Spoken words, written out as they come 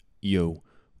Yo,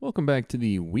 welcome back to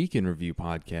the Weekend Review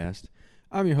podcast.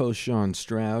 I'm your host, Sean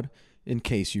Stroud, in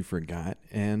case you forgot,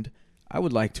 and I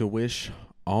would like to wish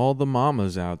all the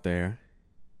mamas out there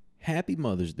happy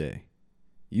Mother's Day.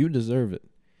 You deserve it.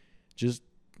 Just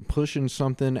pushing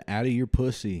something out of your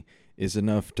pussy is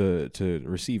enough to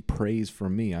receive praise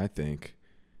from me, I think.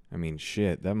 I mean,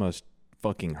 shit, that must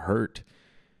fucking hurt.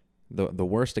 The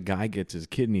worst a guy gets is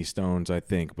kidney stones, I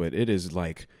think, but it is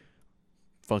like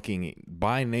fucking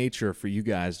by nature for you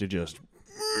guys to just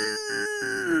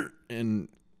and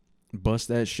bust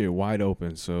that shit wide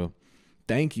open. So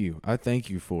thank you. I thank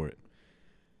you for it.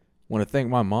 Want to thank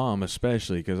my mom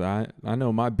especially because I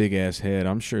know my big ass head.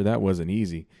 I'm sure that wasn't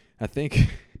easy. I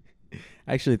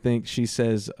actually think she's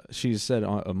said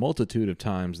a multitude of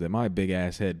times that my big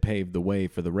ass head paved the way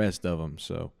for the rest of them.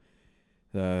 So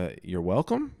you're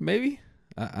welcome, maybe?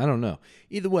 I don't know.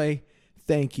 Either way,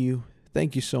 thank you.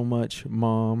 Thank you so much,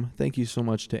 Mom. Thank you so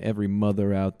much to every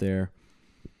mother out there.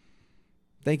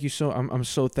 Thank you I'm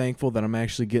so thankful that I'm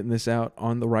actually getting this out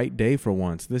on the right day for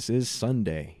once. This is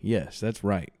Sunday. Yes, that's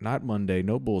right. Not Monday.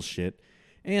 No bullshit.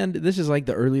 And this is like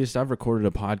the earliest I've recorded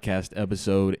a podcast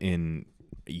episode in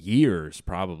years,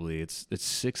 probably. It's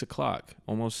 6 o'clock,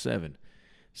 almost 7.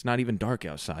 It's not even dark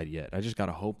outside yet. I just got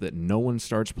to hope that no one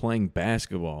starts playing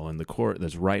basketball in the court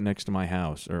that's right next to my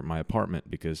house or my apartment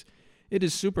because it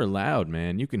is super loud,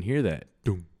 man. You can hear that.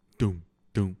 Doom, doom,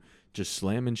 doom. Just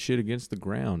slamming shit against the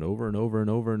ground over and over and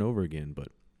over and over again. But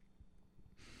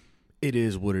it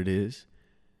is what it is.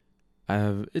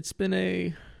 It's been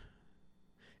a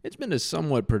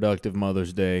somewhat productive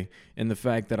Mother's Day in the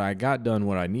fact that I got done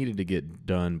what I needed to get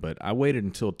done, but I waited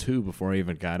until 2 before I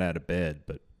even got out of bed.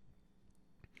 But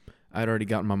I'd already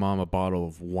gotten my mom a bottle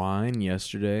of wine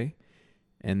yesterday,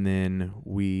 and then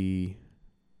we,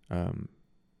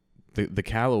 the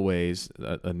Callaways,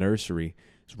 a nursery,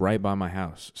 is right by my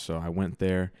house. So I went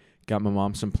there, got my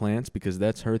mom some plants because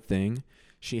that's her thing.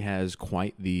 She has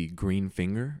quite the green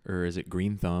finger, or is it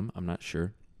green thumb? I'm not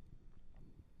sure.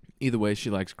 Either way, she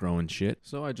likes growing shit.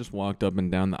 So I just walked up and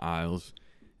down the aisles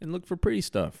and looked for pretty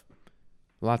stuff.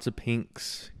 Lots of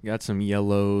pinks, got some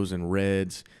yellows and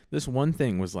reds. This one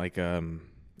thing was like,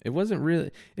 it was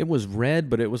red,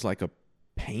 but it was like a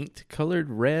paint colored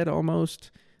red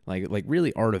almost. Like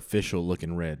really artificial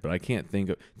looking red, but I can't think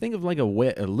of like a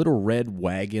little red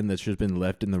wagon that's just been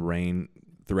left in the rain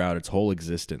throughout its whole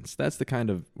existence. That's the kind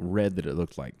of red that it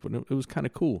looked like, but it was kind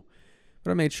of cool.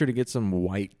 But I made sure to get some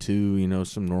white too,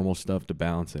 some normal stuff to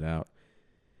balance it out.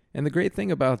 And the great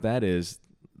thing about that is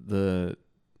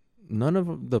none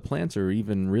of the plants are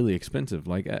even really expensive.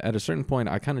 Like at a certain point,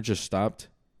 I kind of just stopped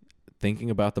thinking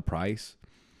about the price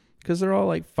because they're all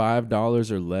like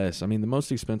 $5 or less. I mean, the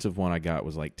most expensive one I got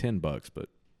was like $10, but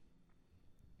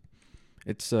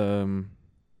it's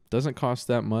doesn't cost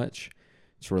that much.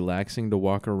 It's relaxing to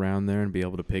walk around there and be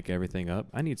able to pick everything up.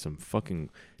 I need some fucking...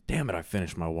 Damn it, I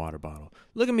finished my water bottle.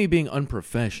 Look at me being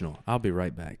unprofessional. I'll be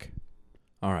right back.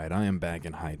 All right, I am back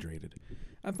and hydrated.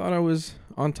 I thought I was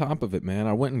on top of it, man.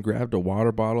 I went and grabbed a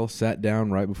water bottle, sat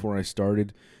down right before I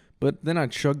started, but then I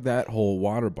chugged that whole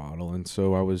water bottle, and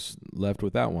so I was left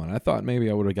with that one. I thought maybe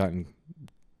I would have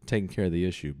taken care of the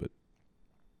issue, but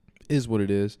it is what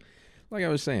it is. Like I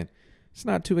was saying, it's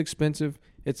not too expensive.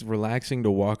 It's relaxing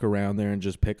to walk around there and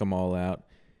just pick them all out.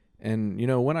 And,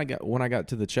 when I got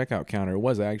to the checkout counter, it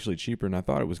was actually cheaper than I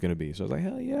thought it was going to be. So I was like,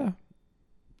 hell yeah.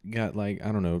 Got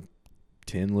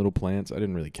 10 little plants. I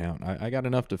didn't really count. I got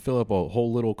enough to fill up a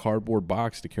whole little cardboard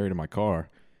box to carry to my car.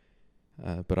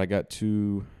 But I got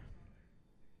 2.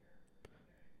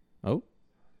 Oh.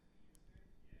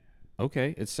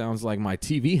 Okay. It sounds like my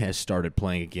TV has started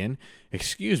playing again.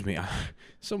 Excuse me.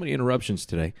 So many interruptions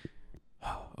today.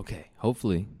 Okay.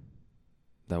 Hopefully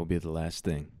that will be the last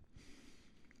thing.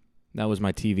 That was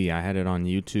my TV. I had it on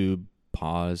YouTube,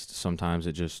 paused. Sometimes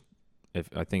it just, if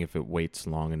it waits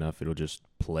long enough, it'll just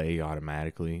play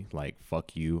automatically. Like,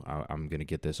 fuck you, I'm going to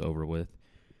get this over with.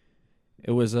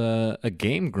 It was a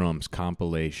Game Grumps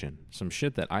compilation. Some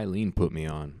shit that Ayleen put me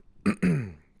on.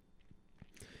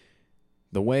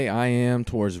 The way I am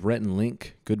towards Rhett and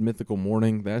Link, Good Mythical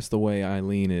Morning, that's the way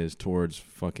Ayleen is towards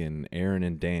fucking Aaron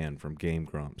and Dan from Game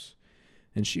Grumps.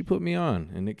 And she put me on,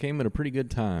 and it came at a pretty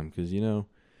good time, because,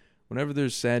 whenever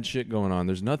there's sad shit going on,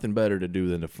 there's nothing better to do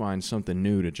than to find something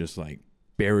new to just,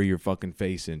 bury your fucking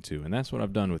face into. And that's what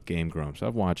I've done with Game Grumps.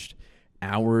 I've watched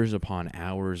hours upon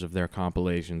hours of their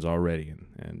compilations already,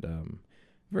 and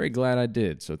very glad I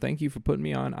did. So thank you for putting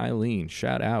me on, Ayleen.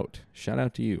 Shout out. Shout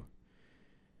out to you.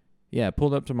 Yeah, I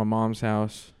pulled up to my mom's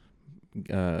house,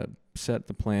 set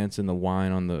the plants and the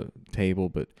wine on the table,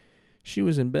 but she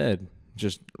was in bed,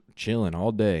 just chilling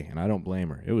all day, and I don't blame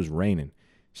her. It was raining.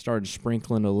 Started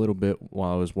sprinkling a little bit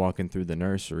while I was walking through the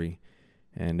nursery,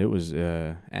 and it was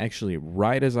actually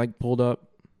right as I pulled up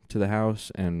to the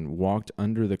house and walked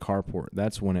under the carport.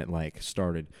 That's when it like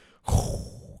started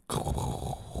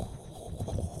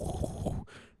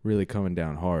really coming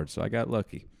down hard. So I got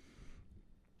lucky.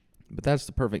 But that's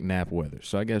the perfect nap weather.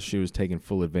 So I guess she was taking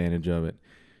full advantage of it.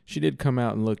 She did come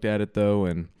out and looked at it though,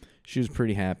 and she was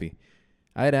pretty happy.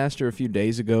 I had asked her a few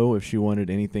days ago if she wanted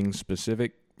anything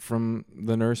specific from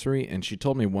the nursery, and she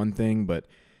told me one thing, but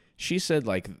she said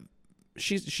like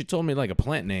she told me like a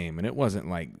plant name, and it wasn't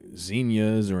like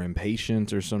zinnias or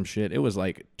impatiens or some shit. It was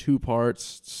like 2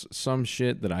 parts, some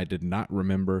shit that I did not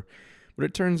remember. But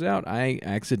it turns out I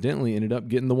accidentally ended up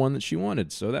getting the one that she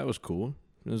wanted, so that was cool.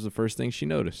 It was the first thing she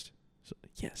noticed. So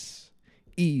yes,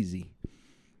 easy.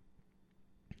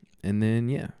 And then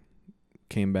yeah,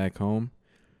 came back home,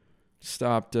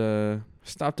 stopped at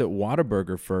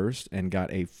Whataburger first and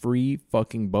got a free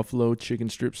fucking buffalo chicken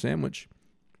strip sandwich.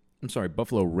 I'm sorry,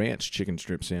 Buffalo Ranch chicken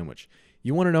strip sandwich.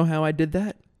 You want to know how I did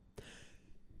that?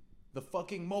 The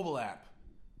fucking mobile app.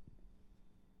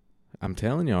 I'm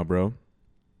telling y'all, bro.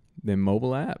 Them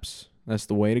mobile apps. That's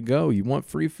the way to go. You want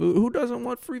free food? Who doesn't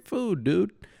want free food,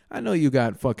 dude? I know you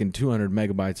got fucking 200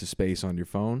 megabytes of space on your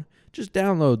phone. Just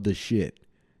download the shit.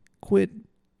 Quit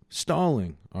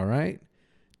stalling, all right?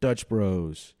 Dutch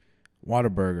Bros,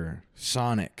 Whataburger,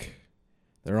 Sonic.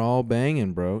 They're all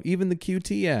banging, bro. Even the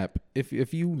QT app.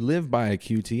 If you live by a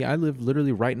QT, I live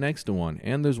literally right next to one.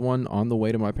 And there's one on the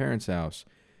way to my parents' house.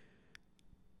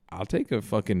 I'll take a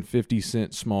fucking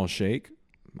 50-cent small shake.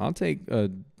 I'll take a,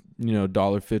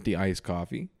 $1.50 iced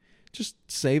coffee. Just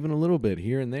saving a little bit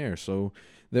here and there so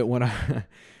that when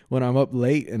I'm up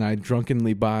late and I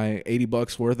drunkenly buy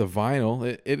 $80 worth of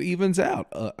vinyl, it evens out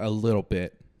a little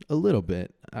bit. A little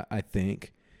bit, I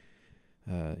think.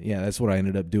 Yeah, that's what I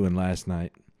ended up doing last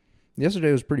night.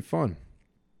 Yesterday was pretty fun.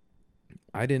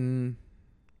 I don't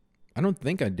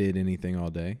think I did anything all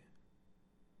day.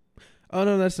 Oh,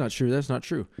 no, that's not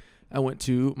true. I went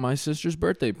to my sister's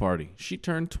birthday party. She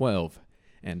turned 12,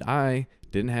 and I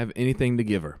didn't have anything to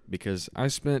give her because I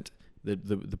spent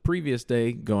the previous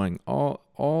day going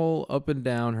all up and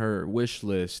down her wish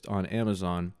list on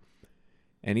Amazon.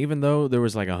 And even though there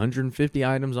was like 150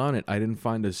 items on it, I didn't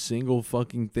find a single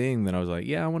fucking thing that I was like,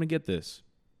 yeah, I want to get this.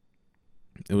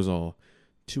 It was all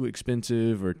too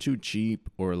expensive or too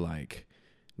cheap or like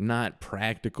not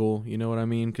practical. You know what I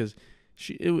mean? Because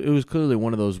it was clearly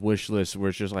one of those wish lists where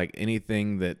it's just like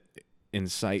anything that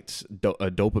incites a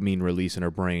dopamine release in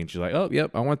her brain. She's like, oh,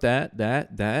 yep, I want that.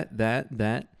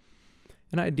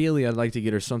 And ideally, I'd like to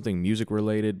get her something music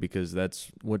related because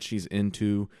that's what she's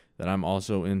into, that I'm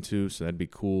also into, so that'd be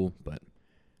cool. But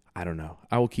I don't know.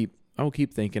 I will keep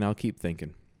thinking. I'll keep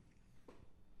thinking.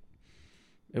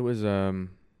 It was all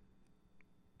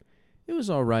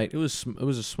right. It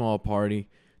was a small party,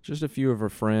 just a few of her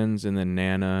friends, and then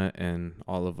Nana and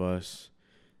all of us.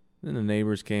 Then the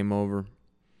neighbors came over,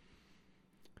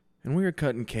 and we were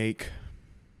cutting cake.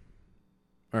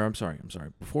 Or I'm sorry.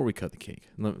 Before we cut the cake,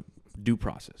 due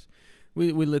process.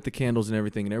 We lit the candles and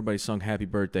everything, and everybody sung happy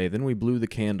birthday. Then we blew the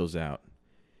candles out.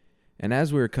 And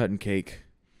as we were cutting cake,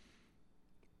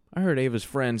 I heard Ava's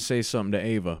friend say something to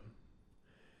Ava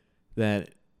that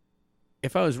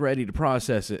if I was ready to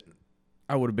process it,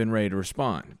 I would have been ready to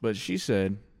respond. But she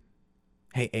said,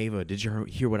 hey, Ava, did you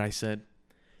hear what I said?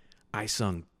 I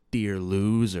sung Dear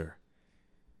Loser.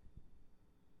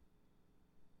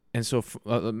 And so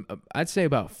I'd say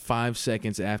about 5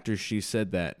 seconds after she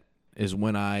said that is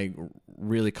when I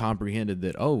really comprehended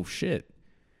that, oh, shit,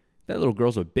 that little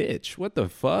girl's a bitch. What the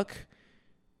fuck?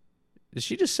 Did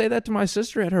she just say that to my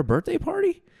sister at her birthday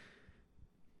party?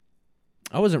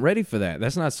 I wasn't ready for that.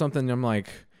 That's not something I'm like,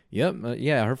 yep,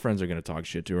 yeah, her friends are going to talk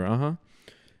shit to her, uh-huh.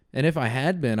 And if I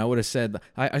had been, I would have said,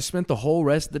 I spent the whole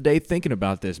rest of the day thinking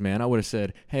about this, man. I would have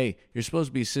said, hey, you're supposed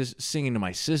to be singing to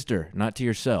my sister, not to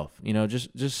yourself.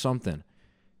 Just something.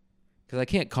 Because I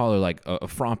can't call her like a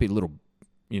frumpy little,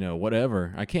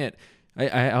 whatever. I can't.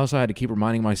 I also had to keep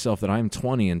reminding myself that I'm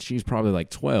 20 and she's probably like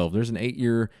 12. There's an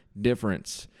 8-year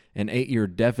difference, an 8-year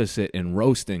deficit in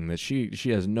roasting that she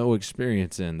has no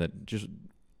experience in, that just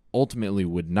ultimately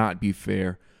would not be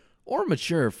fair or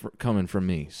mature coming from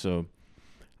me. So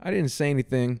I didn't say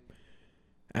anything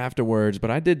afterwards,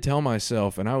 but I did tell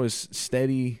myself, and I was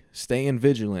staying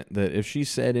vigilant, that if she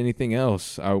said anything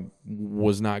else, I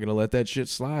was not going to let that shit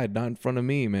slide, not in front of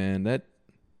me, man.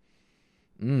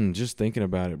 Just thinking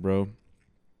about it, bro.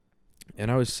 And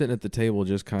I was sitting at the table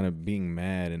just kind of being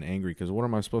mad and angry because what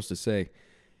am I supposed to say?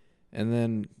 And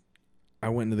then I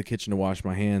went into the kitchen to wash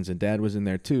my hands, and Dad was in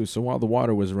there too. So while the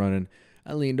water was running,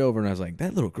 I leaned over and I was like,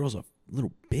 "That little girl's a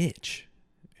little bitch."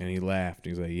 And he laughed.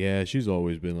 He's like, "Yeah, she's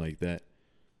always been like that."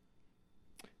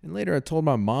 And later I told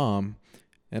my mom,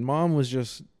 and Mom was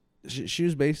just, she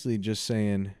was basically just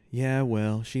saying, "Yeah,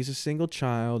 well, she's a single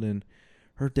child and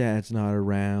her dad's not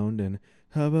around and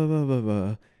blah, blah, blah, blah,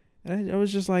 blah." And I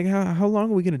was just like, how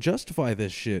long are we going to justify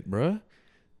this shit, bruh?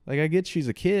 Like, I get she's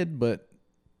a kid, but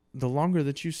the longer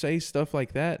that you say stuff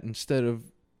like that instead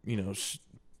of,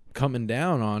 coming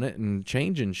down on it and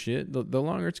changing shit, the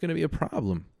longer it's going to be a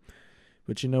problem.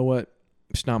 But you know what?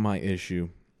 It's not my issue.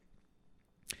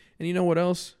 And you know what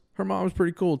else? Her mom's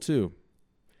pretty cool too.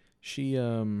 She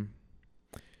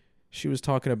was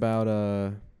talking about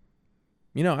I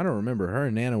don't remember. Her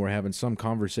and Nana were having some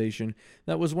conversation.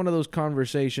 That was one of those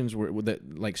conversations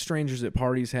that like strangers at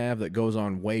parties have that goes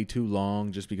on way too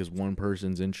long just because one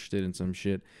person's interested in some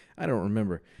shit. I don't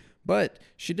remember. But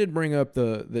she did bring up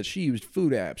that she used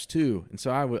food apps too. And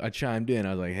so I chimed in.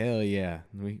 I was like, hell yeah.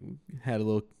 We had a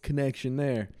little connection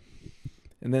there.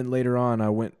 And then later on, I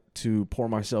went to pour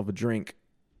myself a drink.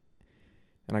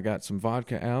 And I got some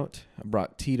vodka out. I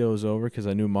brought Tito's over because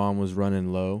I knew Mom was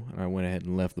running low. And I went ahead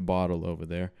and left the bottle over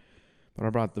there. But I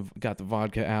got the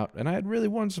vodka out. And I had really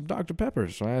wanted some Dr. Pepper.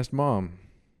 So I asked Mom,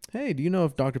 "Hey, do you know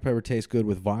if Dr. Pepper tastes good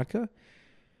with vodka?"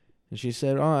 And she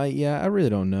said, "Oh, yeah, I really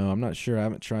don't know. I'm not sure. I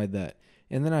haven't tried that."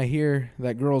 And then I hear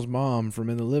that girl's mom from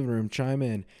in the living room chime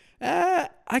in.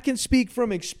 "I can speak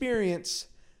from experience.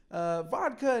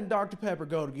 Vodka and Dr. Pepper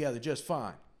go together just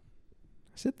fine."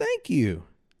 I said, "Thank you.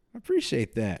 I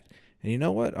appreciate that." And you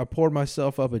know what? I poured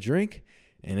myself up a drink,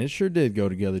 and it sure did go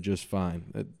together just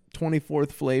fine. The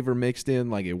 24th flavor mixed in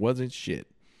like it wasn't shit.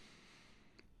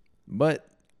 But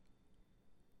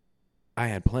I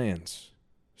had plans,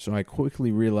 so I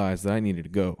quickly realized that I needed to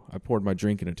go. I poured my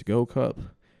drink in a to-go cup,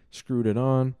 screwed it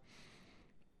on,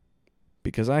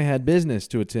 because I had business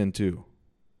to attend to.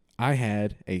 I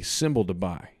had a symbol to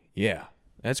buy. Yeah,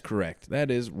 that's correct. That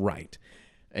is right.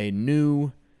 A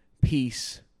new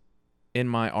piece in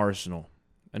my arsenal.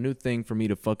 A new thing for me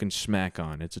to fucking smack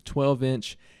on. It's a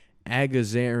 12-inch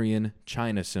Agazarian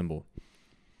China symbol.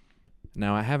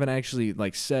 Now, I haven't actually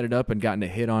set it up and gotten to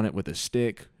hit on it with a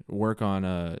stick, work on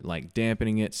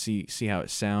dampening it, see how it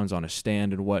sounds on a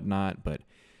stand and whatnot, but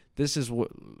this is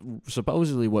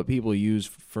supposedly what people use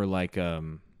for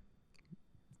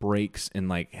breaks in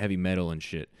heavy metal and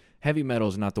shit. Heavy metal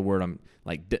is not the word I'm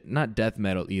not death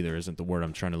metal either isn't the word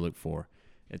I'm trying to look for.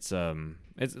 It's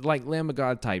like Lamb of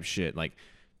God type shit, like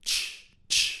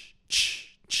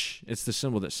it's the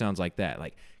symbol that sounds like that,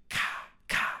 like ka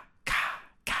ka ka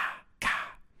ka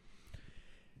ka.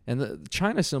 And the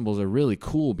China symbols are really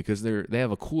cool because they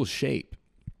have a cool shape.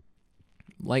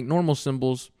 Like normal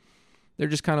symbols, they're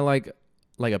just kind of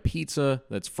like a pizza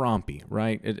that's frumpy,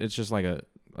 right? It's just like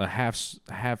a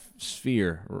half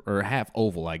sphere or a half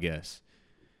oval, I guess.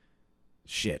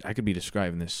 Shit, I could be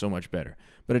describing this so much better.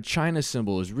 But a China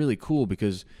symbol is really cool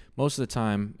because most of the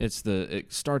time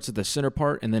it starts at the center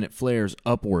part and then it flares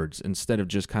upwards instead of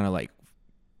just kind of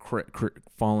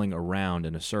falling around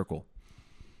in a circle.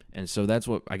 And so that's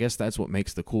what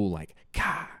makes the cool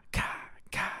ka ka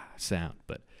ka sound.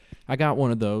 But I got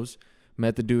one of those.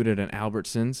 Met the dude at an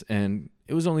Albertsons and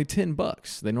it was only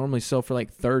 $10. They normally sell for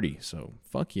 $30. So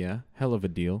fuck yeah, hell of a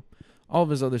deal. All of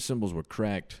his other symbols were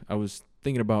cracked. I was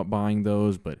thinking about buying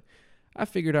those, but I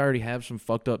figured I already have some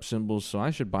fucked up symbols, so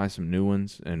I should buy some new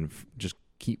ones and just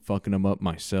keep fucking them up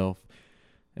myself.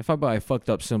 If I buy a fucked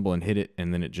up symbol and hit it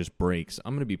and then it just breaks,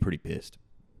 I'm going to be pretty pissed.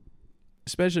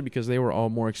 Especially because they were all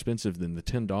more expensive than the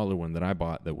 $10 one that I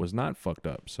bought that was not fucked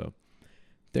up. So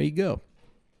there you go.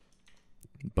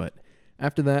 But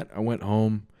after that, I went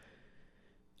home.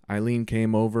 Ayleen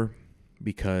came over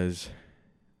because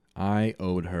I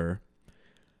owed her.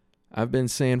 I've been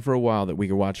saying for a while that we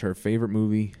could watch her favorite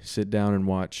movie, sit down and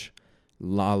watch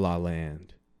La La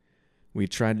Land. We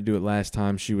tried to do it last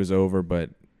time she was over, but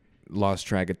lost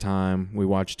track of time. We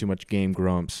watched too much Game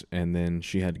Grumps, and then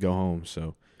she had to go home.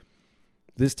 So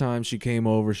this time she came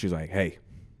over. She's like, "Hey,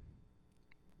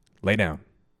 lay down.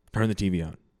 Turn the TV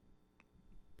on."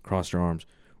 Crossed her arms.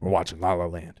 "We're watching La La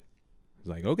Land." I was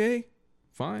like, "Okay,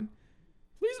 fine.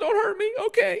 Please don't hurt me.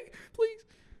 Okay, please."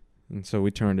 And so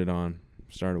we turned it on,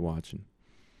 started watching.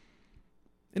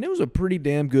 And it was a pretty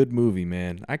damn good movie,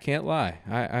 man. I can't lie.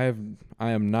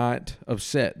 I am not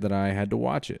upset that I had to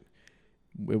watch it.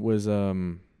 It was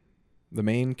the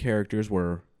main characters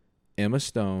were Emma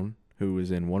Stone, who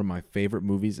was in one of my favorite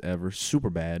movies ever,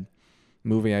 Superbad.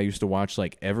 Movie I used to watch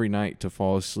every night to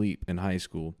fall asleep in high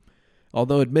school.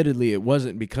 Although admittedly it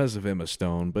wasn't because of Emma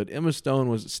Stone, but Emma Stone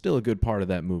was still a good part of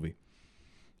that movie.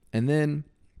 And then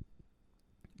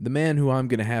the man who I'm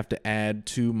going to have to add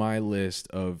to my list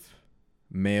of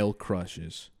male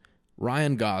crushes,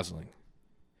 Ryan Gosling.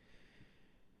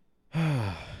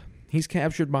 He's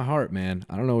captured my heart, man.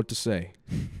 I don't know what to say.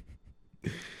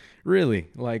 Really,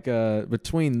 like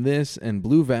between this and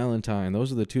Blue Valentine,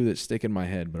 those are the two that stick in my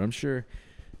head. But I'm sure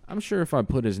if I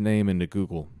put his name into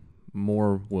Google,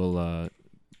 more will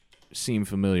seem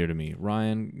familiar to me.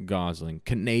 Ryan Gosling,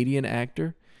 Canadian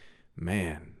actor.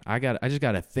 Man, I just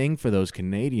got a thing for those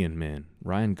Canadian men.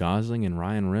 Ryan Gosling and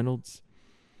Ryan Reynolds.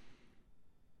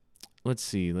 Let's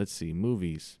see,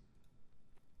 movies.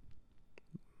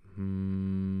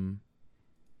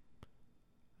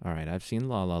 All right, I've seen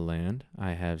La La Land.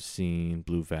 I have seen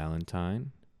Blue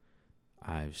Valentine.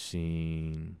 I've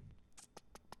seen...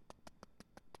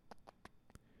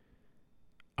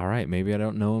 All right, maybe I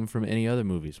don't know him from any other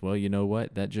movies. Well, you know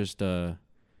what? That just... Yeah,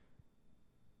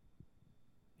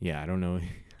 I don't know. I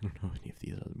don't know any of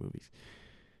these other movies.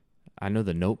 I know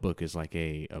The Notebook is like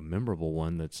a memorable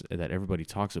one that everybody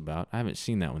talks about. I haven't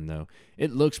seen that one, though.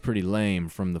 It looks pretty lame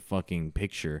from the fucking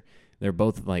picture. They're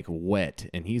both like wet,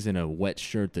 and he's in a wet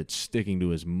shirt that's sticking to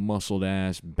his muscled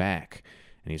ass back,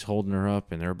 and he's holding her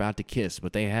up, and they're about to kiss,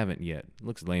 but they haven't yet. It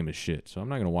looks lame as shit, so I'm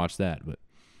not gonna watch that. But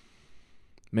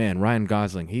man, Ryan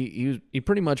Gosling, he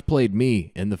pretty much played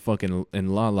me in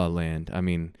La La Land. I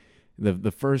mean,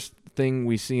 the first thing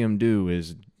we see him do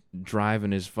is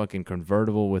driving his fucking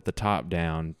convertible with the top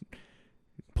down,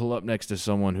 pull up next to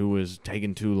someone who was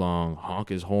taking too long, honk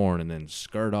his horn, and then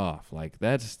skirt off. Like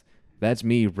that's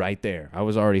me right there. I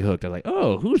was already hooked. I was like,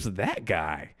 oh, who's that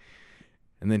guy?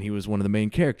 And then he was one of the main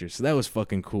characters. So that was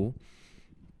fucking cool.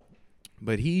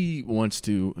 But he wants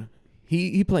to...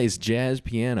 He plays jazz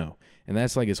piano. And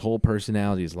that's like his whole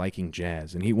personality is liking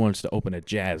jazz. And he wants to open a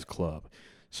jazz club.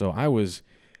 So I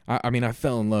mean, I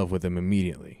fell in love with him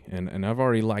immediately. And I've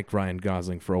already liked Ryan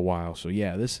Gosling for a while. So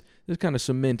yeah, this kind of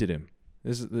cemented him.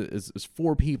 There's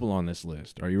 4 people on this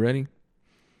list. Are you ready?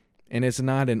 And it's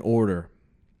not in order.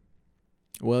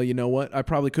 Well, you know what? I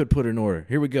probably could put it in order.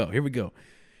 Here we go.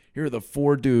 Here are the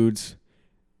 4 dudes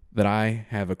that I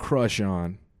have a crush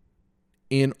on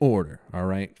in order, all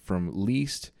right? From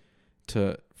least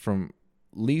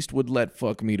would let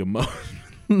fuck me to most.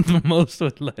 The most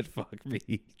would let fuck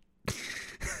me.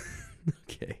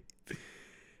 Okay.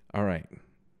 All right.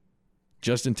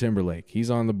 Justin Timberlake.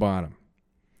 He's on the bottom.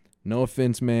 No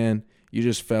offense, man. You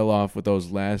just fell off with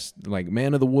those last, like,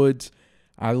 Man of the Woods.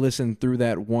 I listened through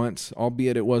that once,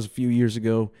 albeit it was a few years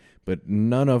ago, but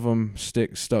none of them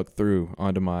stuck through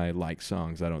onto my like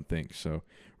songs, I don't think. So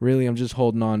really, I'm just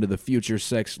holding on to the Future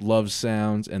Sex Love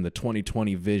Sounds and the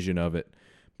 2020 vision of it.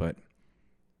 But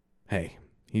hey,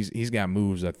 he's got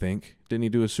moves, I think. Didn't he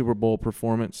do a Super Bowl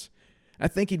performance? I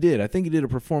think he did. I think he did a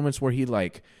performance where he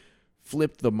like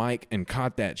flipped the mic and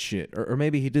caught that shit. Or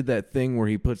maybe he did that thing where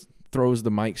he throws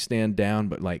the mic stand down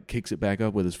but like kicks it back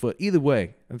up with his foot. Either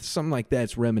way, something like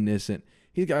that's reminiscent.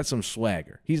 He's got some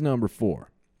swagger. He's number 4.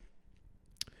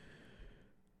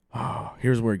 Oh,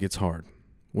 here's where it gets hard.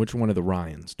 Which one of the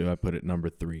Ryans do I put at number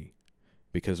 3?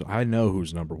 Because I know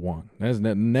who's number 1. There's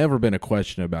never been a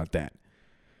question about that.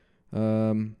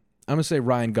 I'm going to say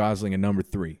Ryan Gosling at number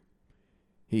 3.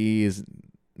 He is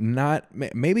not,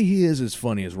 maybe he is as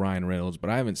funny as Ryan Reynolds, but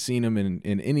I haven't seen him in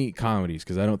any comedies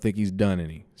because I don't think he's done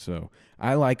any. So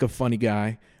I like a funny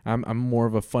guy. I'm more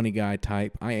of a funny guy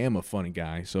type. I am a funny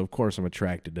guy, so of course I'm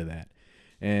attracted to that.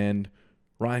 And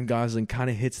Ryan Gosling kind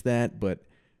of hits that, but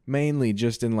mainly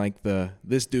just in like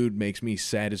this dude makes me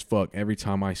sad as fuck every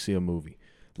time I see a movie.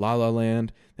 La La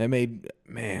Land, that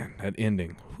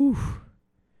ending. Whew.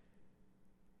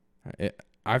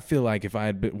 I feel like if I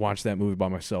had watched that movie by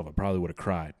myself, I probably would have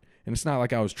cried. And it's not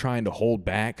like I was trying to hold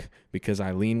back because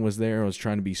Ayleen was there. I was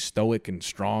trying to be stoic and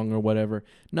strong or whatever.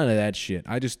 None of that shit.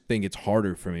 I just think it's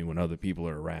harder for me when other people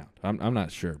are around. I'm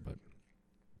not sure, but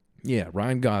yeah,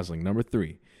 Ryan Gosling, number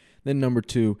 3. Then number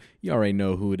 2, you already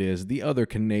know who it is. The other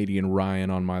Canadian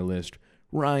Ryan on my list,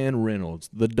 Ryan Reynolds,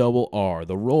 the double R,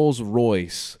 the Rolls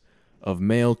Royce of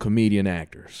male comedian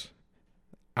actors.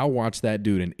 I'll watch that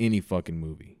dude in any fucking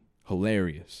movie.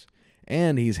 Hilarious.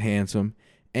 And he's handsome,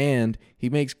 and he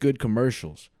makes good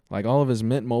commercials. Like all of his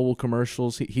Mint Mobile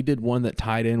commercials, he did one that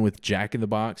tied in with Jack in the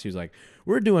Box. He was like,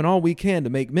 we're doing all we can to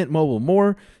make Mint Mobile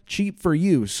more cheap for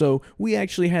you. So we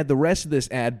actually had the rest of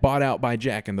this ad bought out by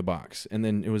Jack in the Box. And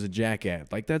then it was a Jack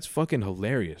ad. Like, that's fucking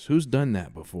hilarious. Who's done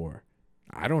that before?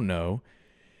 I don't know.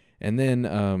 And then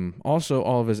also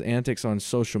all of his antics on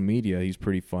social media, he's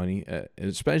pretty funny,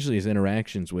 especially his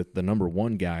interactions with the number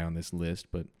 1 guy on this list.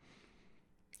 But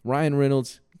Ryan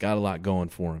Reynolds got a lot going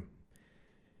for him.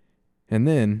 And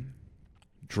then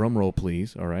Drum roll,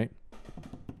 please. All right.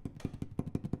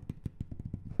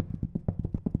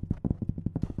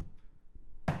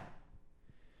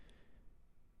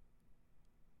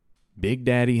 Big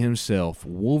Daddy himself,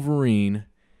 Wolverine,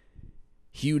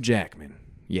 Hugh Jackman.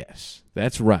 Yes,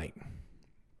 that's right.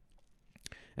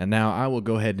 And now I will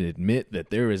go ahead and admit that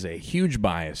there is a huge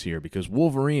bias here because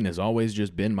Wolverine has always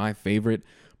just been my favorite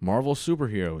Marvel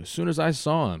superhero. As soon as I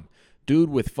saw him, dude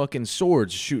with fucking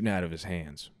swords shooting out of his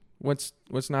hands. What's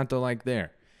not to like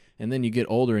there? And then you get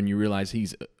older and you realize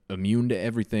he's immune to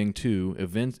everything too,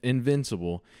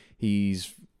 invincible.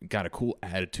 He's got a cool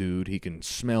attitude. He can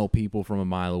smell people from a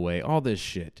mile away. All this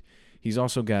shit. He's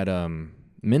also got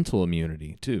mental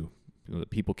immunity too.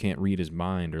 People can't read his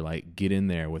mind or like get in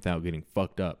there without getting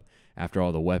fucked up after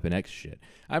all the Weapon X shit.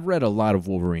 I've read a lot of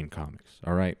Wolverine comics.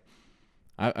 All right,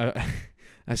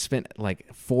 I spent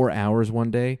like 4 hours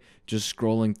one day just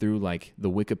scrolling through like the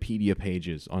Wikipedia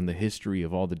pages on the history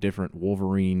of all the different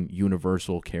Wolverine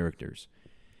Universal characters.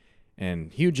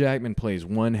 And Hugh Jackman plays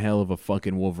one hell of a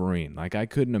fucking Wolverine. Like, I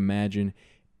couldn't imagine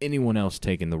anyone else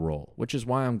taking the role, which is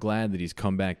why I'm glad that he's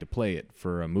come back to play it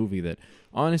for a movie that,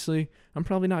 honestly, I'm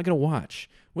probably not going to watch,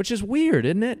 which is weird,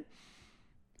 isn't it?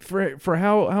 For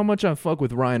how much I fuck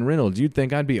with Ryan Reynolds, you'd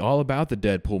think I'd be all about the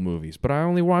Deadpool movies, but I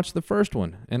only watched the first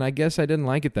one, and I guess I didn't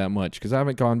like it that much because I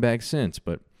haven't gone back since,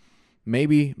 but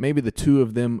maybe the two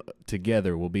of them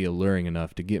together will be alluring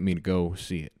enough to get me to go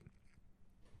see it.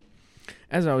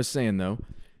 As I was saying, though,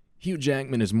 Hugh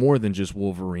Jackman is more than just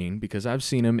Wolverine because I've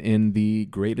seen him in The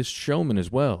Greatest Showman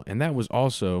as well, and that was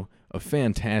also a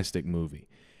fantastic movie.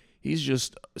 He's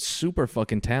just super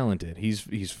fucking talented.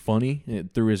 He's funny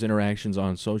through his interactions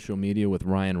on social media with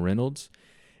Ryan Reynolds,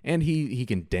 and he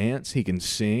can dance, he can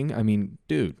sing. I mean,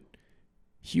 dude,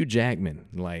 Hugh Jackman,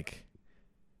 like,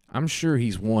 I'm sure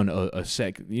he's won a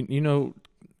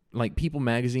like People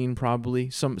Magazine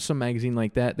probably, some magazine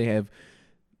like that, they have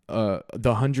the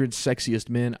 100 sexiest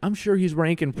men. I'm sure he's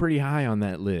ranking pretty high on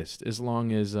that list, as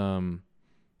long as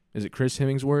is it Chris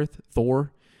Hemsworth,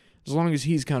 Thor? As long as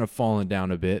he's kind of fallen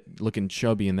down a bit, looking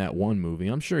chubby in that one movie,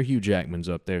 I'm sure Hugh Jackman's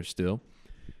up there still.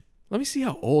 Let me see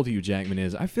how old Hugh Jackman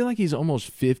is. I feel like he's almost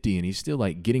 50 and he's still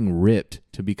like getting ripped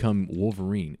to become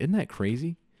Wolverine. Isn't that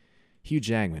crazy? Hugh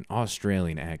Jackman,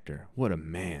 Australian actor. What a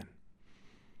man.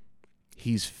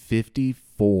 He's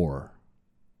 54.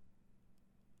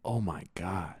 Oh my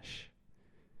gosh.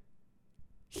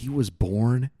 He was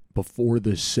born before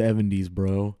the 70s,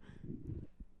 bro.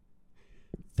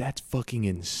 That's fucking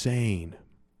insane.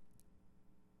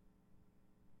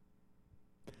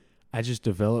 I just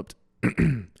developed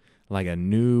like a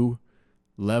new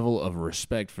level of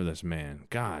respect for this man.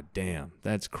 God damn,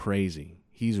 that's crazy.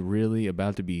 He's really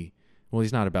about to be, well,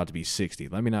 he's not about to be 60.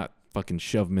 Let me not fucking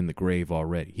shove him in the grave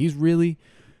already. He's really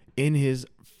in his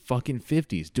fucking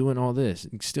 50s doing all this,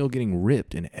 still getting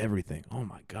ripped and everything. Oh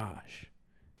my gosh.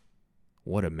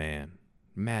 What a man.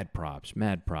 Mad props.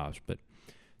 But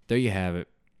there you have it.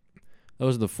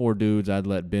 Those are the four dudes I'd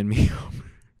let bend me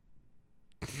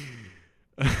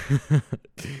over.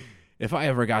 If I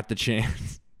ever got the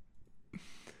chance.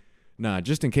 Nah,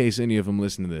 just in case any of them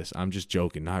listen to this, I'm just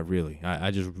joking. Not really. I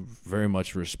just very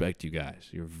much respect you guys.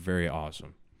 You're very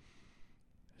awesome.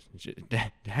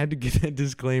 Had to get that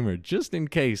disclaimer just in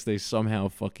case they somehow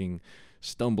fucking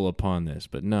stumble upon this.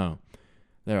 But no,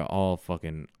 they're all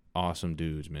fucking awesome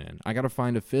dudes, man. I got to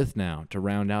find a fifth now to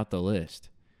round out the list.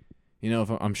 You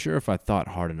know, I'm sure if I thought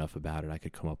hard enough about it, I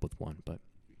could come up with one. But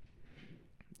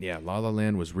yeah, La La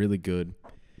Land was really good.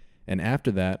 And after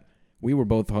that, we were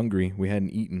both hungry. We hadn't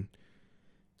eaten.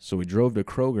 So we drove to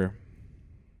Kroger.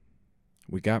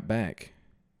 We got back.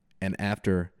 And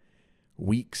after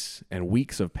weeks and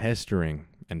weeks of pestering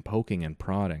and poking and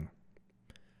prodding,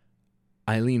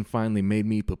 Ayleen finally made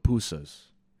me pupusas.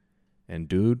 And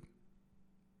dude,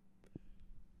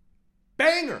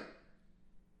 banger!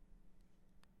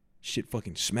 Shit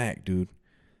fucking smacked, dude.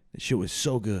 That shit was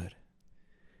so good.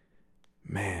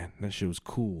 Man, that shit was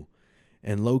cool.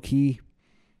 And low key,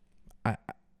 I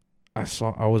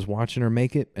was watching her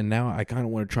make it, and now I kind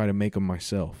of want to try to make them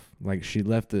myself. Like, she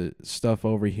left the stuff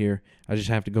over here. I just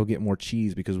have to go get more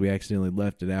cheese because we accidentally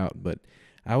left it out. But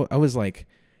I was like,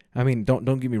 I mean,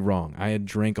 don't get me wrong. I had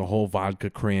drank a whole vodka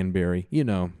cranberry. You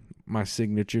know, my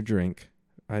signature drink.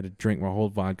 I had to drink my whole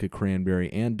vodka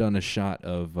cranberry and done a shot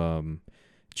of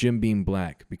Jim Beam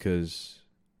Black because,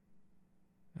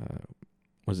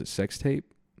 was it Sex Tape?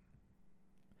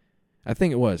 I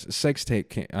think it was. Sex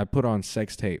Tape. I put on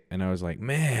Sex Tape, and I was like,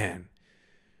 man,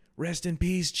 rest in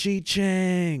peace, Chi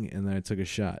Chang. And then I took a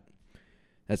shot.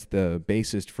 That's the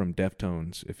bassist from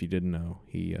Deftones, if you didn't know.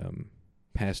 He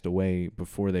passed away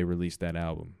before they released that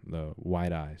album, the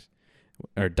White Eyes.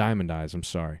 Or Diamond Eyes, I'm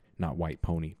sorry. Not White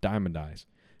Pony. Diamond Eyes.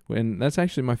 And that's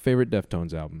actually my favorite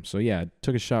Deftones album. So yeah, I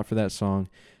took a shot for that song.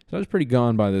 So I was pretty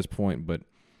gone by this point, but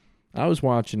I was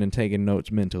watching and taking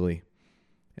notes mentally.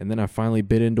 And then I finally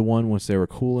bit into one once they were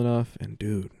cool enough. And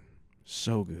dude,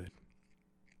 so good.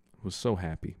 I was so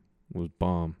happy. It was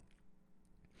bomb.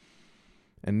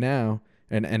 And now,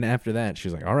 and after that,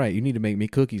 she's like, all right, you need to make me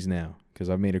cookies now. Because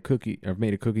I've made her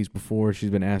cookies before.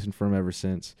 She's been asking for them ever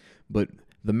since. But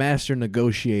the master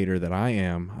negotiator that I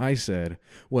am, I said,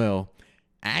 well,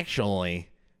 actually,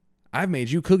 I've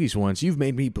made you cookies once. You've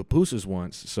made me pupusas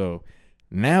once. So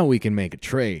now we can make a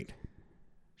trade.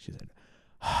 She said,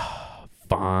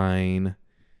 fine.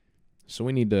 So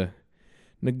we need to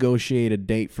negotiate a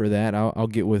date for that.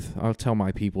 I'll tell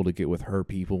my people to get with her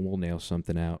people. We'll nail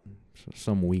something out.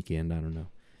 Some weekend, I don't know.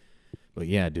 But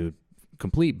yeah, dude,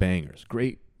 complete bangers.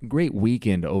 Great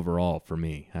weekend overall for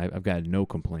me. I've got no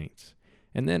complaints.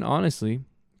 And then honestly,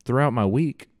 throughout my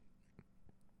week,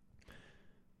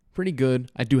 pretty good.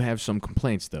 I do have some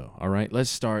complaints though. All right, let's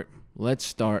start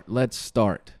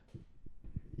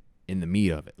in the meat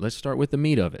of it. Let's start with the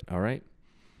meat of it. All right.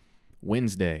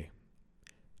 Wednesdays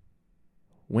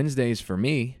for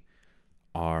me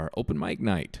are open mic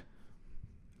night.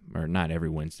 Or not every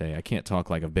Wednesday. I can't talk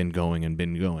like I've been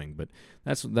going, but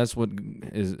that's what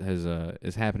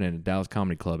is happening at Dallas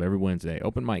Comedy Club every Wednesday.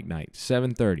 Open mic night,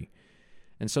 7:30.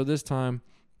 And so this time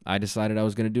I decided I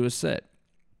was going to do a set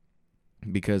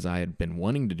because I had been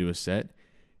wanting to do a set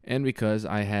and because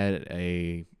I had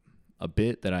a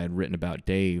bit that I had written about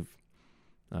Dave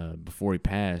before he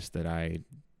passed that I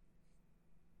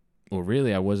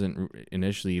wasn't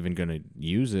initially even going to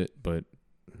use it, but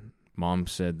Mom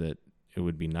said that it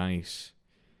would be nice.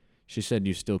 She said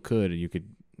you still could.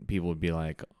 People would be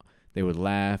like, they would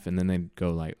laugh and then they'd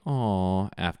go like, "Aw,"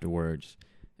 afterwards.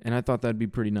 And I thought that'd be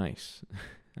pretty nice.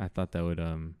 I thought that would,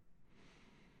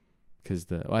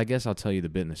 I guess I'll tell you the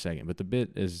bit in a second, but the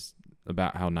bit is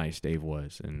about how nice Dave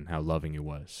was and how loving he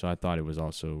was. So I thought it was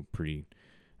also pretty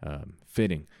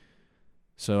fitting.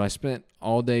 So I spent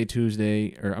all day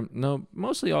Tuesday,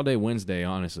 mostly all day Wednesday,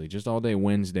 honestly, just all day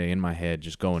Wednesday in my head,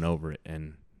 just going over it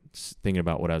and thinking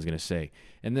about what I was going to say.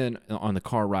 And then on the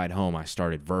car ride home, I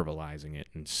started verbalizing it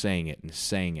and saying it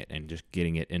and just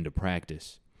getting it into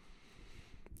practice.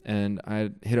 And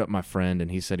I hit up my friend, and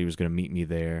he said he was going to meet me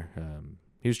there.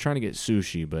 He was trying to get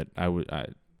sushi, but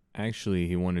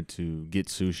he wanted to get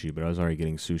sushi, but I was already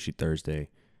getting sushi Thursday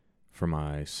for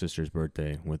my sister's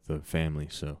birthday with the family,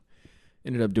 so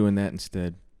ended up doing that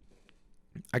instead.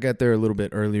 I got there a little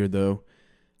bit earlier, though.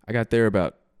 I got there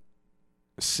about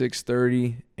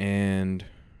 6:30 and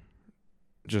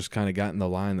just kind of got in the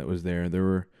line that was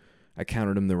there. I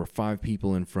counted them. There were 5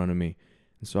 people in front of me,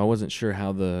 and so I wasn't sure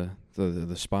how the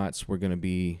spots were going to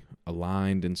be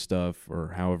aligned and stuff,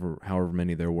 or however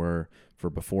many there were for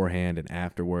beforehand and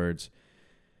afterwards.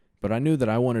 But I knew that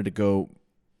I wanted to go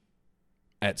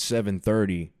at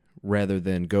 7:30 rather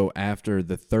than go after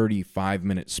the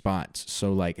 35-minute spots,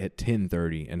 so like at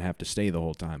 10:30 and have to stay the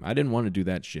whole time. I didn't want to do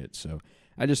that shit, so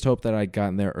I just hoped that I'd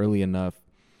gotten there early enough.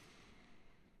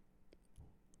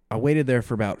 I waited there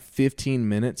for about 15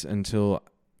 minutes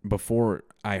before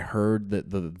I heard that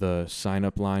the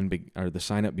sign-up the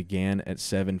sign-up began at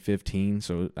 7:15,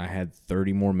 so I had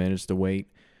 30 more minutes to wait.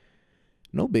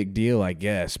 No big deal, I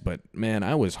guess, but man,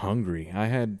 I was hungry. I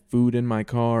had food in my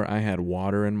car. I had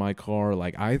water in my car.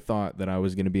 Like, I thought that I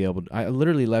was going to be able to... I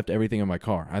literally left everything in my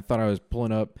car. I thought I was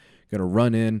pulling up, going to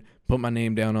run in, put my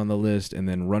name down on the list, and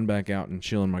then run back out and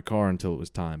chill in my car until it was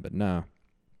time. But nah.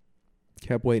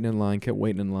 Kept waiting in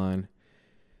line.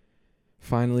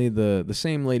 Finally, the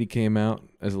same lady came out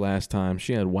as last time.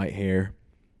 She had white hair.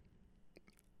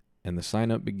 And the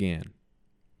sign-up began.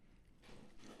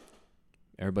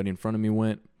 Everybody in front of me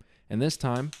went. And this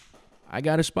time, I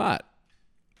got a spot.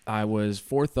 I was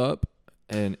 4th up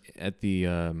and at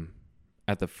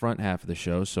the front half of the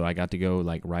show, so I got to go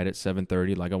like right at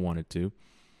 7:30 like I wanted to.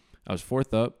 I was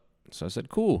 4th up, so I said,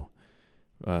 cool.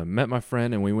 Met my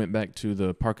friend, and we went back to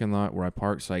the parking lot where I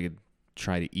parked so I could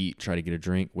try to get a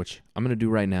drink, which I'm going to do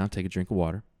right now, take a drink of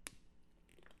water.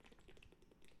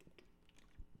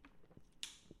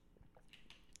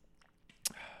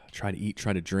 Try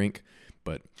to drink,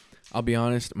 but I'll be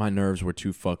honest, my nerves were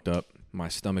too fucked up. My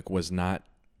stomach was not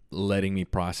letting me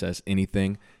process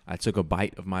anything. I took a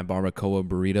bite of my barbacoa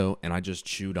burrito, and I just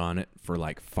chewed on it for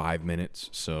like 5 minutes,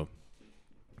 so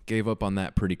gave up on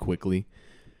that pretty quickly.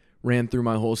 Ran through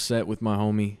my whole set with my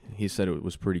homie. He said it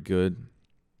was pretty good.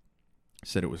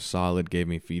 Said it was solid, gave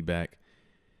me feedback.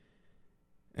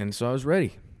 And so I was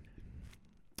ready.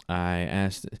 I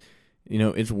asked,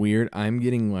 it's weird. I'm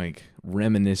getting like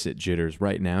reminiscent jitters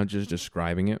right now just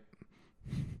describing it.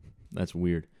 That's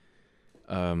weird.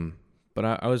 But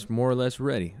I was more or less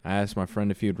ready. I asked my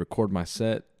friend if he would record my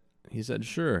set. He said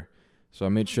sure. So I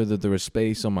made sure that there was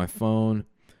space on my phone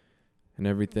and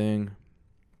everything.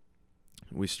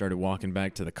 We started walking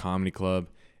back to the comedy club,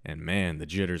 and man, the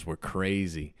jitters were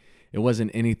crazy. It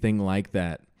wasn't anything like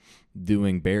that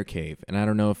doing Bear Cave. And I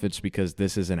don't know if it's because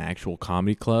this is an actual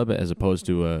comedy club as opposed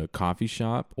to a coffee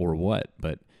shop or what,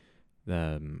 but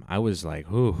I was like,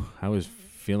 I was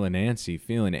feeling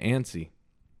antsy.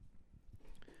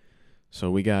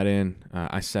 So we got in.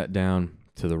 I sat down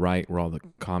to the right where all the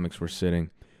comics were sitting.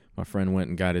 My friend went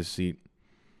and got his seat.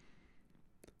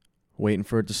 Waiting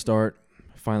for it to start.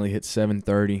 Finally hit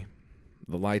 7:30.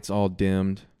 The lights all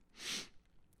dimmed.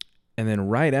 And then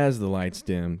right as the lights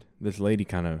dimmed, this lady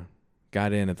kind of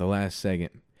got in at the last second.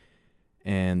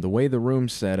 And the way the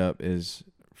room's set up is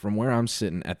from where I'm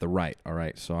sitting at the right, all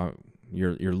right? So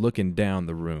you're looking down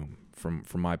the room from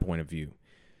my point of view.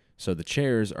 So the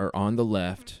chairs are on the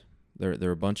left. There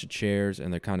are a bunch of chairs,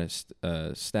 and they're kind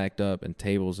of stacked up, and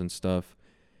tables and stuff.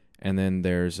 And then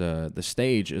there's the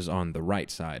stage is on the right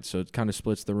side, so it kind of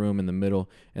splits the room in the middle.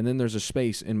 And then there's a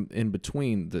space in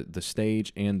between the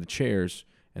stage and the chairs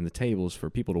and the tables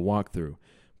for people to walk through.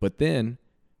 But then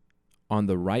on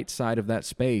the right side of that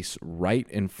space, right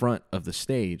in front of the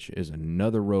stage, is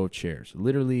another row of chairs,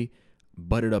 literally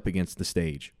butted up against the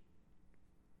stage.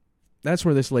 That's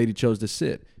where this lady chose to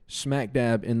sit, smack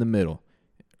dab in the middle,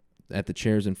 at the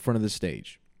chairs in front of the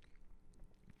stage.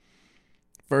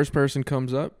 First person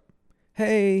comes up.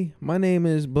 Hey, my name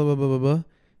is blah, blah, blah, blah, blah.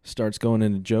 Starts going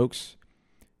into jokes.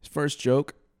 His first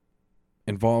joke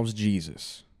involves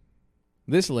Jesus.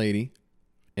 This lady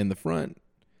in the front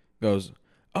goes,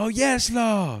 "Oh, yes,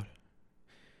 Lord."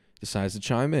 Decides to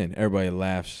chime in. Everybody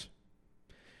laughs.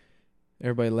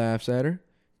 Everybody laughs at her.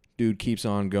 Dude keeps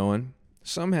on going.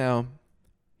 Somehow,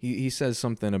 he says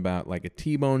something about like a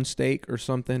T-bone steak or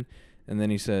something. And then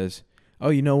he says, "Oh,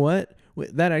 you know what?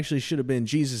 That actually should have been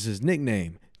Jesus'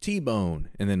 nickname, T-bone."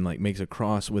 And then like makes a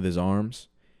cross with his arms.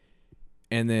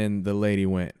 And then the lady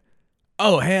went,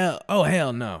 oh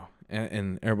hell no.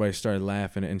 And everybody started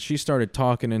laughing. And she started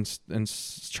talking and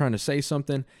trying to say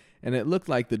something. And it looked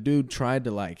like the dude tried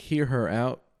to like hear her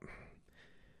out.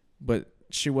 But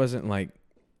she wasn't like,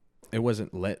 it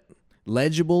wasn't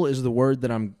legible is the word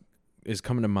that is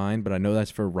coming to mind, but I know that's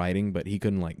for writing, but he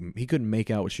couldn't make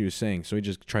out what she was saying, so he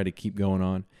just tried to keep going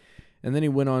on. And then he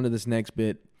went on to this next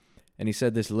bit, and he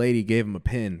said this lady gave him a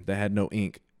pen that had no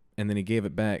ink, and then he gave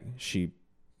it back. She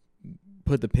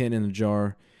put the pen in the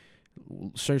jar,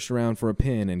 searched around for a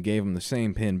pen, and gave him the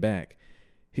same pen back.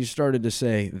 He started to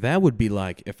say, that would be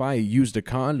like if I used a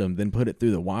condom, then put it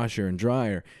through the washer and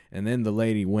dryer. And then the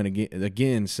lady went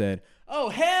again said, oh,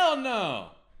 hell no.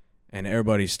 And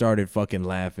everybody started fucking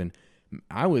laughing.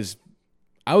 I was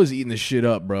eating the shit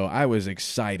up, bro. I was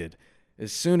excited.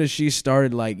 As soon as she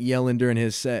started like yelling during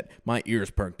his set, my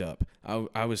ears perked up.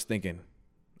 I was thinking,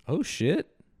 oh shit,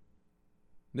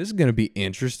 this is going to be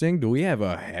interesting. Do we have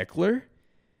a heckler?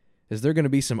 Is there going to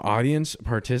be some audience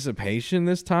participation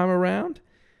this time around?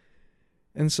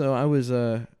 And so I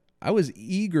was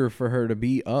eager for her to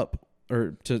be up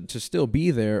or to still be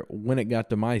there when it got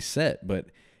to my set, but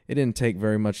it didn't take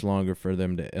very much longer for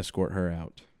them to escort her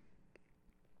out,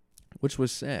 which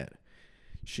was sad.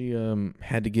 She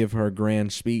had to give her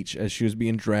grand speech as she was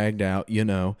being dragged out,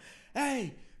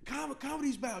 Hey,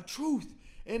 comedy's about truth,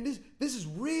 and this is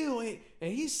real, and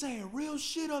he's saying real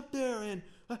shit up there, and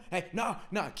hey, nah,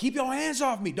 keep your hands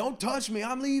off me. Don't touch me.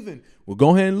 I'm leaving. Well,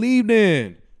 go ahead and leave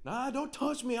then. Nah, don't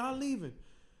touch me. I'm leaving.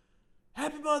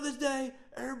 Happy Mother's Day,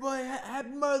 everybody. Happy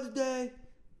Mother's Day.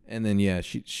 And then, yeah,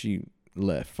 she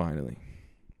left finally.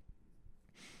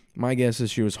 My guess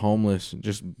is she was homeless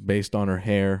just based on her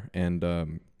hair and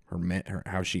her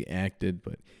how she acted.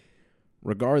 But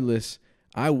regardless,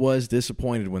 I was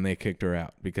disappointed when they kicked her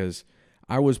out because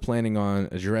I was planning on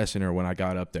addressing her when I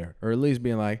got up there, or at least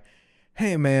being like,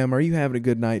 hey, ma'am, are you having a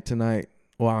good night tonight?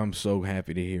 Well, I'm so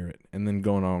happy to hear it. And then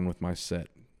going on with my set.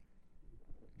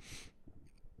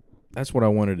 That's what I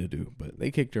wanted to do, but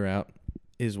they kicked her out.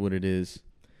 Is what it is.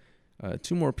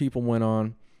 Two more people went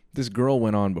on. This girl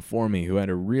went on before me who had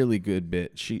a really good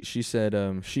bit. She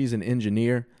said she's an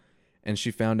engineer, and she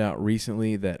found out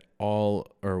recently that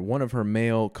one of her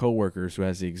male coworkers who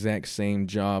has the exact same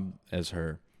job as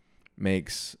her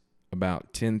makes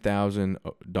about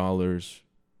 $10,000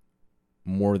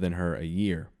 more than her a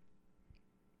year.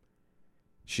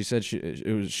 She said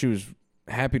she was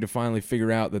happy to finally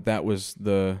figure out that was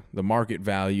the market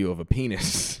value of a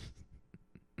penis.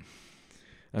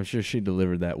 I'm sure she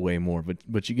delivered that way more,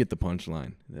 but you get the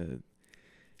punchline. And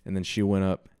then she went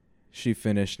up, she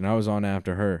finished, and I was on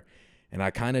after her. And I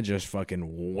kind of just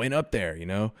fucking went up there, you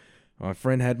know. My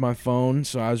friend had my phone,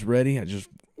 so I was ready. I just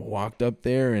walked up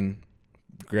there and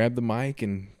grabbed the mic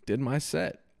and did my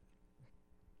set.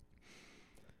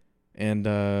 And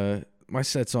my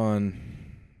set's on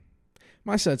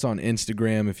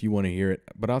Instagram if you want to hear it,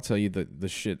 but I'll tell you the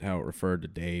shit how it referred to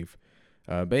Dave.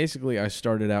 Basically, I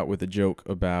started out with a joke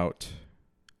about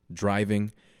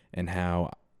driving and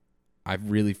how I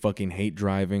really fucking hate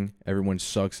driving. Everyone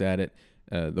sucks at it.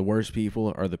 The worst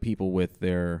people are the people with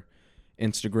their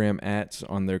Instagram ats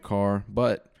on their car.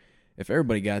 But if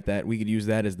everybody got that, we could use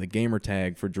that as the gamer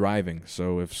tag for driving.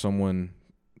 So if someone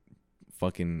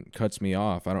fucking cuts me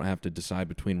off, I don't have to decide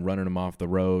between running them off the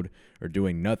road or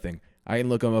doing nothing. I can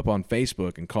look them up on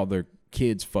Facebook and call their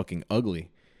kids fucking ugly.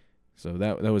 So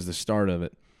that was the start of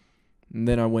it. And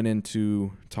then I went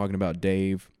into talking about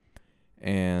Dave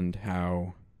and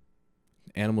how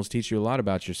animals teach you a lot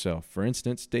about yourself. For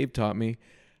instance, Dave taught me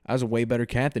I was a way better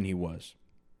cat than he was.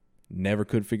 Never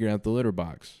could figure out the litter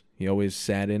box. He always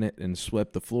sat in it and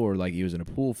swept the floor like he was in a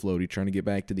pool floaty trying to get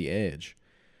back to the edge.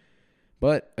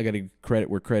 But I got to credit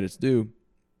where credit's due,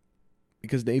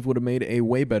 because Dave would have made a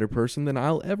way better person than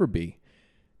I'll ever be.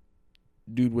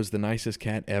 Dude was the nicest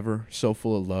cat ever, so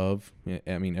full of love.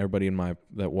 I mean, everybody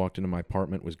that walked into my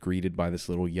apartment was greeted by this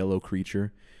little yellow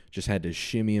creature. Just had to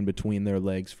shimmy in between their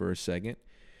legs for a second.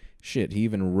 Shit, he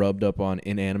even rubbed up on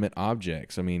inanimate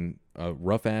objects. I mean, a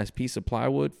rough-ass piece of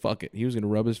plywood, fuck it. He was going to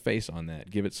rub his face on that,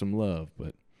 give it some love.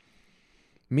 But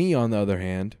me, on the other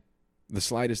hand, the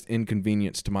slightest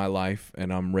inconvenience to my life,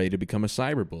 and I'm ready to become a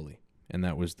cyberbully. And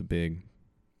that was the big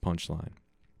punchline.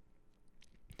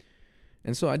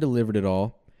 And so I delivered it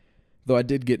all, though I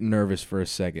did get nervous for a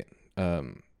second.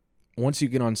 Once you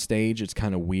get on stage, it's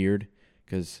kind of weird,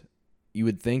 because you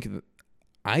would think that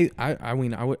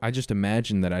I just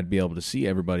imagined that I'd be able to see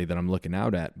everybody that I'm looking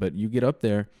out at. But you get up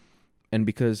there, and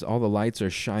because all the lights are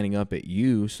shining up at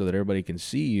you so that everybody can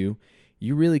see you,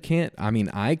 you really can't. I mean,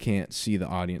 I can't see the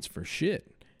audience for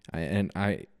shit.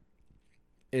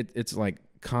 It's like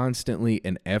constantly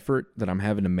an effort that I'm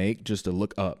having to make just to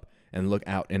look up and look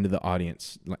out into the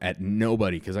audience at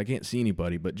nobody, because I can't see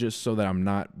anybody, but just so that I'm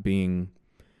not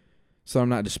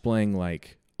displaying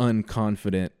like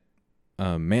unconfident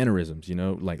mannerisms, you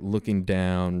know, like looking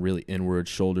down, really inward,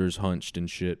 shoulders hunched and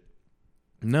shit.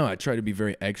 No, I try to be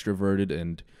very extroverted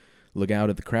and look out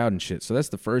at the crowd and shit. So that's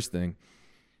the first thing.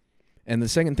 And the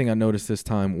second thing I noticed this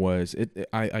time was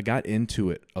I got into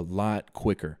it a lot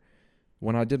quicker.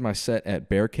 When I did my set at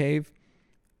Bear Cave,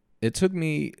 it took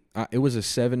me, it was a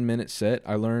 7-minute set,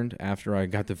 I learned, after I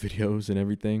got the videos and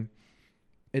everything.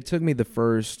 It took me the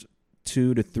first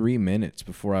 2 to 3 minutes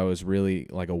before I was really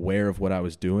like aware of what I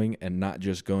was doing and not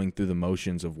just going through the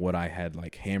motions of what I had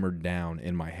like hammered down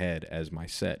in my head as my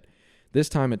set. This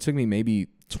time it took me maybe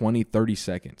 20, 30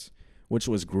 seconds, which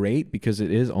was great because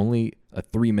it is only a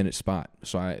 3-minute spot.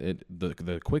 So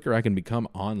the quicker I can become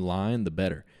online, the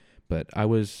better. But I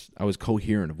was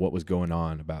coherent of what was going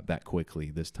on about that quickly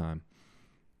this time.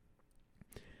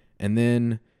 And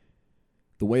then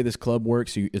the way this club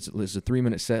works, it's a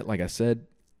 3-minute set, like I said.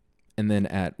 And then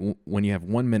when you have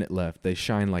 1 minute left, they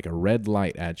shine like a red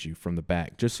light at you from the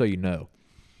back, just so you know.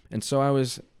 And so I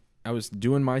was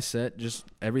doing my set, just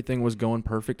everything was going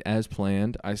perfect as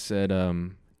planned. I said,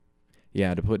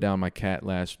 to put down my cat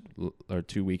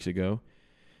 2 weeks ago.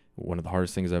 One of the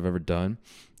hardest things I've ever done.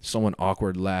 Someone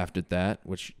awkward laughed at that,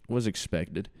 which was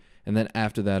expected. And then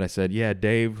after that, I said, yeah,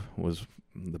 Dave was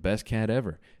the best cat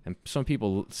ever. And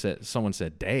someone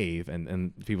said Dave,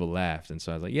 and people laughed. And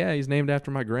so I was like, yeah, he's named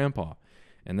after my grandpa.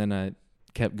 And then I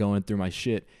kept going through my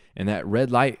shit. And that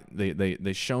red light,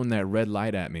 they shone that red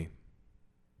light at me.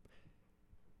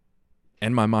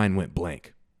 And my mind went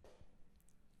blank.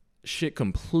 Shit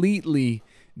completely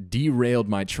derailed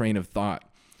my train of thought.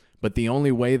 But the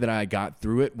only way that I got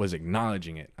through it was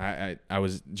acknowledging it. I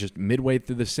was just midway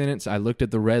through the sentence. I looked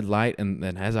at the red light, and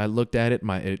then as I looked at it,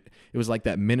 it was like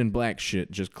that Men in Black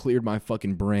shit just cleared my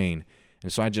fucking brain.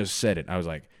 And so I just said it. I was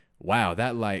like, wow,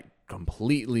 that light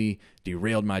completely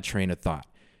derailed my train of thought.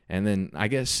 And then I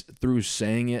guess through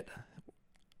saying it,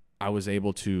 I was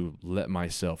able to let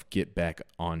myself get back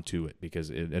onto it,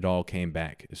 because it all came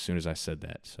back as soon as I said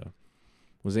that. So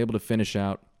was able to finish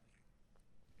out.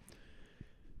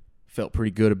 Felt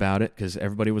pretty good about it because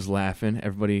everybody was laughing.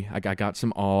 I got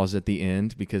some awes at the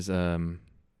end because I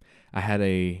had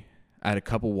a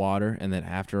cup of water, and then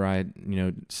after I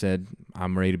said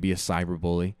I'm ready to be a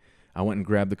cyberbully, I went and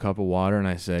grabbed the cup of water and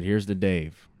I said, "Here's to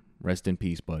Dave. Rest in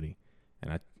peace, buddy."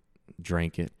 And I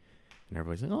drank it. And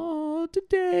everybody's like, oh, to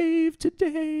Dave, to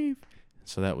Dave.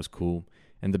 So that was cool.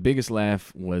 And the biggest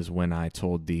laugh was when I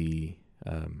told I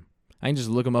can just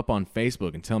look them up on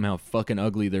Facebook and tell them how fucking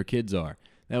ugly their kids are.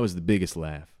 That was the biggest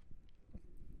laugh.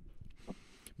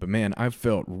 But man, I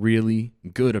felt really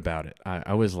good about it.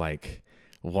 I was like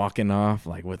walking off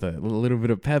like with a little bit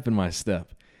of pep in my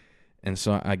step. And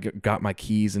so I got my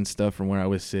keys and stuff from where I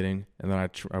was sitting. And then I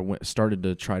started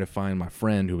to try to find my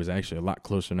friend, who was actually a lot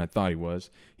closer than I thought he was.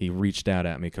 He reached out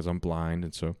at me because I'm blind.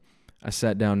 And so I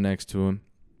sat down next to him.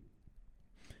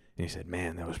 And he said,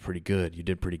 man, that was pretty good. You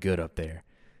did pretty good up there.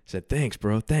 I said, thanks,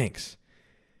 bro, thanks.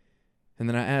 And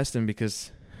then I asked him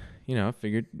because, I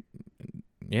figured,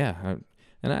 and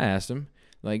I asked him,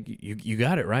 like, you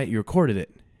got it, right? You recorded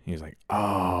it. He was like,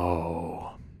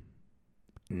 oh,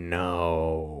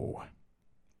 no.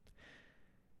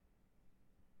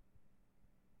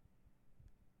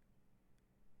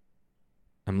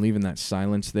 I'm leaving that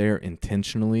silence there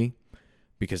intentionally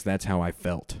because that's how I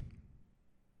felt.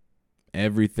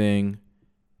 Everything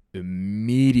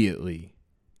immediately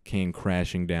came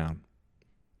crashing down.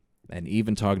 And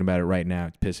even talking about it right now,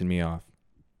 it's pissing me off.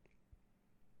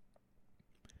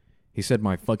 He said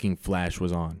my fucking flash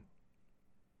was on,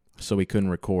 so he couldn't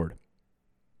record.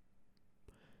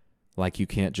 Like you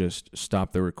can't just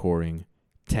stop the recording,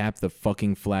 tap the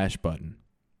fucking flash button,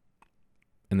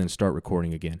 and then start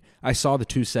recording again. I saw the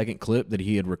 2-second clip that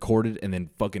he had recorded and then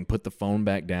fucking put the phone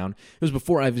back down. It was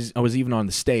before I was even on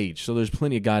the stage, so there's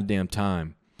plenty of goddamn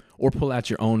time. Or pull out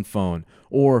your own phone.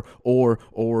 Or.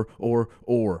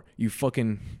 You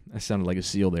fucking, I sounded like a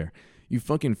seal there. You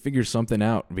fucking figure something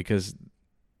out because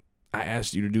I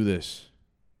asked you to do this.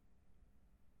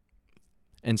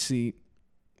 And see,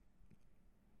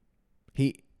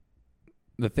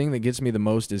 the thing that gets me the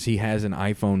most is he has an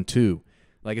iPhone too.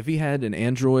 Like if he had an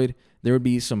Android, there would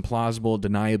be some plausible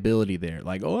deniability there.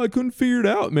 Like, oh, I couldn't figure it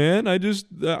out, man. I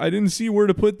didn't see where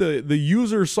to put the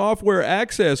user software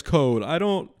access code.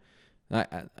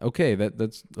 Okay,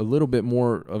 that's a little bit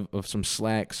more of some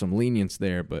slack, some lenience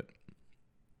there, but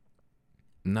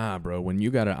nah, bro. When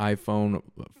you got an iPhone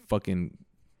fucking,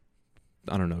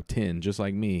 10, just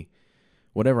like me,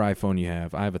 whatever iPhone you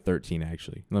have, I have a 13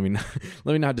 actually. Let me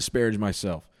not disparage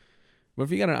myself. But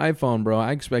if you got an iPhone, bro,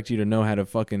 I expect you to know how to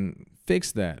fucking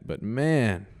fix that. But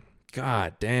man,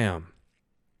 god damn.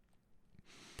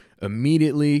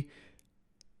 Immediately,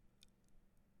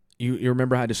 you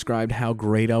remember how I described how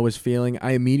great I was feeling?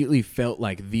 I immediately felt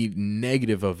like the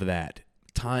negative of that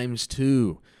times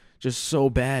 2. Just so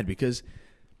bad because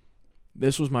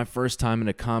this was my first time in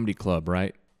a comedy club,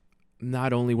 right?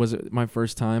 Not only was it my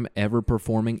first time ever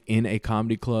performing in a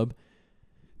comedy club,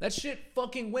 that shit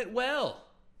fucking went well.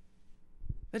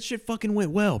 That shit fucking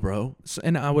went well, bro.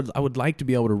 And I would like to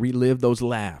be able to relive those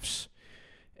laughs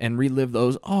and relive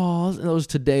those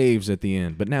to Daves at the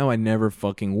end. But now I never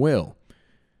fucking will.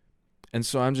 And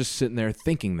so I'm just sitting there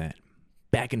thinking that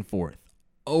back and forth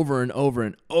over and over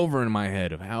and over in my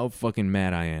head of how fucking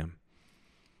mad I am.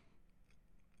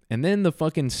 And then the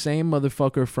fucking same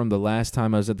motherfucker from the last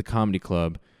time I was at the comedy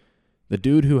club, the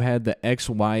dude who had the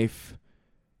ex-wife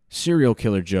serial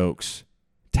killer jokes,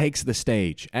 takes the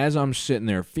stage as I'm sitting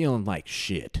there feeling like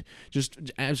shit, just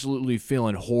absolutely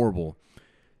feeling horrible.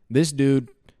 This dude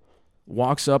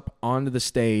walks up onto the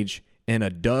stage in a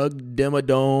Doug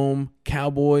Dimmadome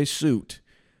cowboy suit.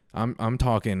 I'm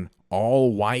talking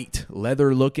all white,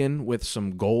 leather looking with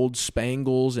some gold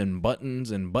spangles and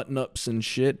buttons and button-ups and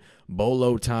shit,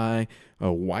 bolo tie,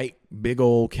 a white big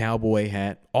old cowboy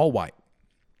hat, all white.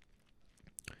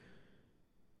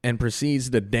 And proceeds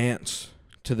to dance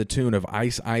to the tune of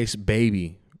Ice Ice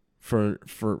Baby for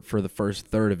the first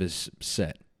third of his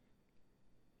set.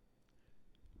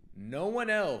 No one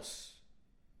else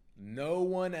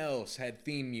had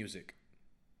theme music.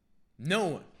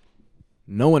 No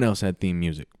one else had theme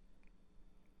music.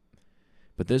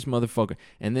 But this motherfucker,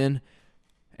 and then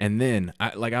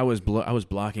I was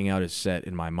blocking out his set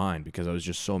in my mind because I was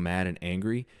just so mad and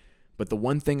angry. But the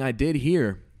one thing I did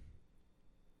hear,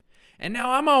 and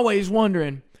now I'm always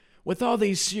wondering, with all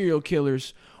these serial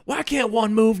killers, why can't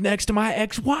one move next to my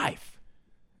ex-wife?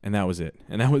 And that was it.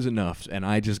 And that was enough. And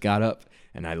I just got up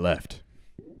and I left.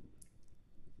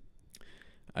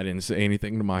 I didn't say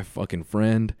anything to my fucking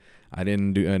friend. I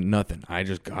didn't do nothing. I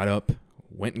just got up,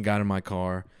 went and got in my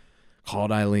car,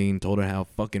 called Ayleen, told her how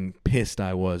fucking pissed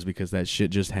I was because that shit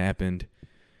just happened,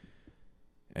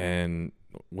 and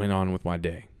went on with my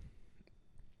day.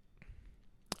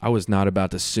 I was not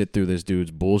about to sit through this dude's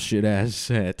bullshit ass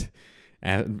set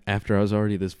after I was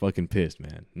already this fucking pissed,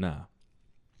 man. Nah.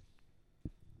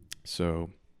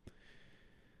 So,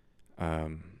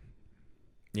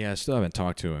 Yeah, I still haven't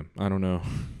talked to him. I don't know.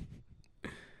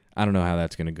 I don't know how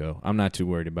that's gonna go. I'm not too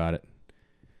worried about it.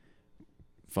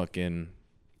 Fucking,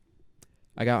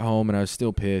 I got home and I was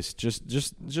still pissed,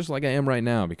 just like I am right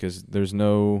now, because there's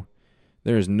no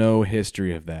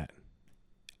history of that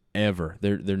ever.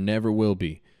 There never will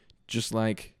be. Just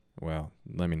like, well,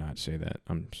 let me not say that.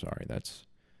 I'm sorry. I was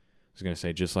gonna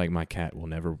say, just like my cat will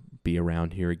never be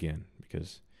around here again,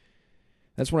 because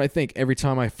that's what I think every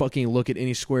time I fucking look at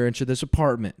any square inch of this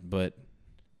apartment. But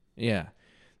yeah,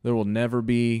 there will never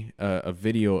be a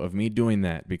video of me doing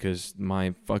that, because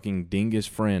my fucking dingus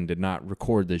friend did not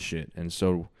record this shit. And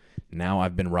so now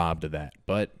I've been robbed of that.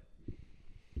 But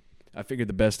I figured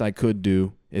the best I could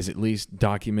do is at least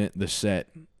document the set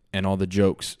and all the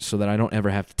jokes so that I don't ever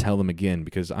have to tell them again,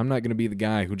 because I'm not going to be the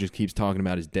guy who just keeps talking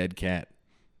about his dead cat.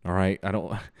 All right? I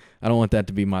don't want that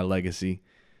to be my legacy.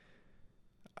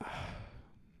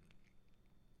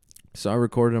 So I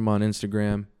recorded them on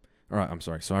Instagram.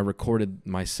 So I recorded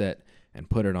my set and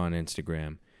put it on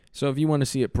Instagram. So if you want to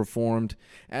see it performed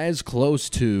as close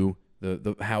to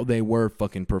the how they were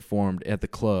fucking performed at the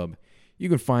club, you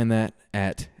can find that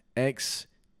at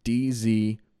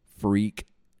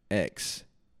XDZFreakX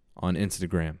on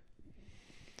Instagram.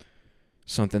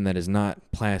 Something that is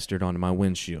not plastered onto my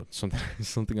windshield.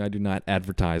 Something I do not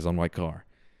advertise on my car.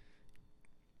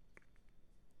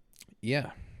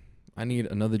 Yeah, I need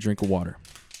another drink of water.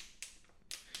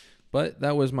 But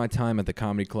that was my time at the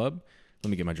comedy club. Let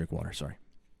me get my drink of water, sorry.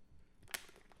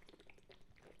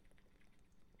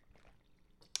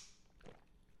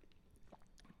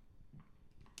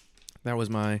 That was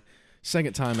my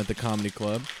second time at the comedy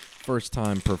club. First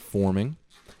time performing.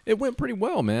 It went pretty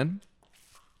well, man.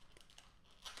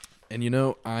 And you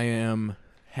know, I am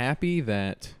happy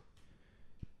that...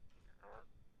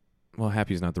 Well,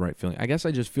 happy is not the right feeling. I guess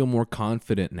I just feel more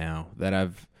confident now that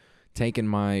I've taken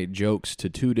my jokes to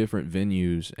 2 different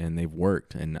venues and they've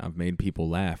worked and I've made people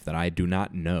laugh that I do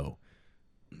not know.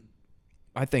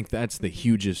 I think that's the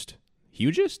hugest.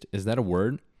 Hugest? Is that a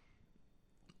word?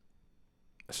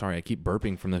 Sorry, I keep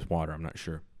burping from this water. I'm not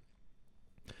sure.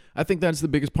 I think that's the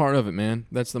biggest part of it, man.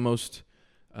 That's what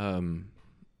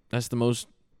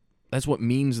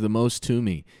means the most to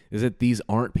me, is that these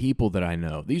aren't people that I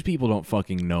know. These people don't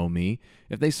fucking know me.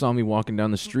 If they saw me walking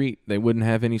down the street, they wouldn't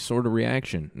have any sort of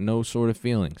reaction, no sort of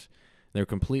feelings. They're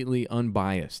completely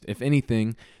unbiased. If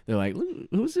anything, they're like,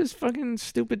 who's this fucking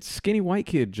stupid skinny white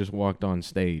kid just walked on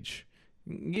stage?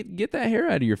 Get that hair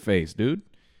out of your face, dude.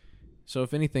 So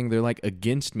if anything, they're like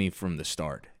against me from the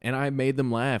start. And I made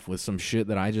them laugh with some shit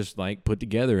that I just like put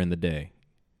together in the day.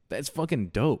 That's fucking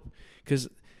dope. Because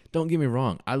don't get me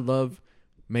wrong, I love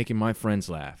making my friends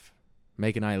laugh.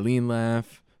 Making Ayleen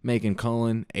laugh, making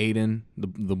Cullen, Aiden,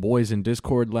 the boys in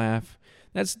Discord laugh.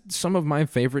 That's some of my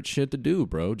favorite shit to do,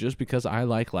 bro, just because I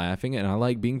like laughing and I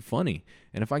like being funny.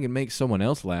 And if I can make someone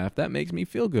else laugh, that makes me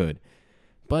feel good.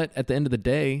 But at the end of the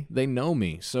day, they know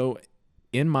me. So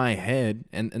in my head,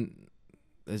 and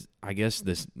I guess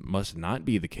this must not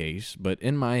be the case, but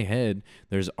in my head,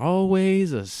 there's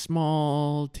always a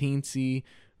small, teensy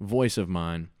voice of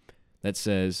mine that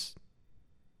says,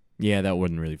 yeah, that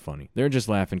wasn't really funny. They're just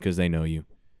laughing because they know you.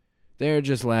 They're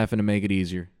just laughing to make it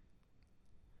easier.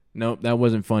 Nope, that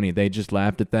wasn't funny. They just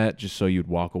laughed at that just so you'd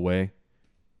walk away.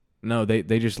 No,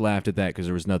 they just laughed at that because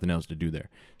there was nothing else to do there.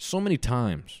 So many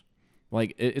times.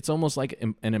 Like, it's almost like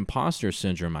an imposter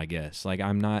syndrome, I guess. Like,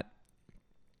 I'm not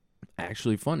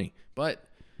actually funny. But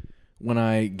when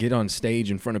I get on stage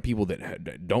in front of people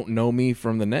that don't know me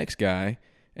from the next guy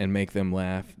and make them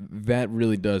laugh, that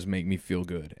really does make me feel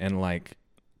good. And like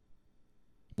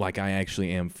I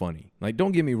actually am funny. Like,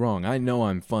 don't get me wrong, I know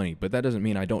I'm funny, but that doesn't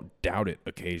mean I don't doubt it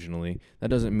occasionally. That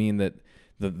doesn't mean that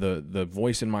the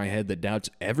voice in my head that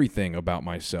doubts everything about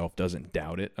myself doesn't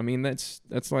doubt it. I mean, that's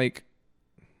like,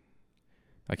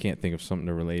 I can't think of something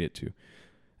to relate it to.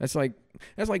 That's like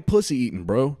pussy eating,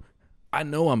 bro. I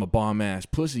know I'm a bomb-ass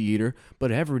pussy eater,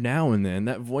 but every now and then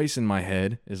that voice in my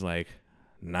head is like,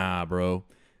 nah, bro,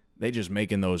 they just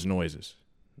making those noises.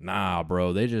 Nah,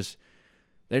 bro, they're just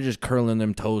curling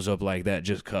them toes up like that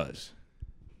just 'cause.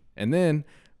 And then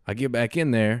I get back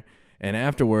in there, and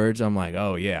afterwards I'm like,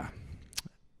 oh yeah,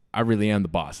 I really am the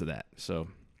boss of that. So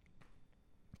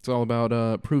it's all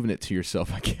about proving it to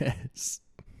yourself, I guess.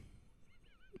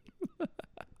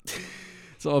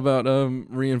 It's all about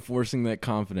reinforcing that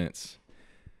confidence.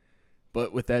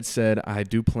 But with that said, I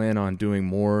do plan on doing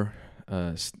more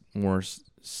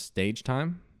stage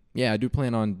time. Yeah, I do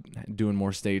plan on doing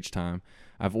more stage time.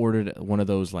 I've ordered one of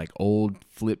those like old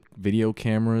flip video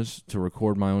cameras to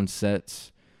record my own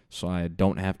sets, so I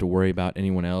don't have to worry about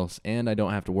anyone else, and I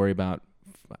don't have to worry about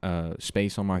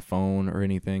space on my phone or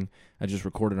anything. I just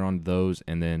record it on those,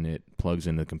 and then it plugs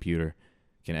into the computer.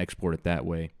 Can export it that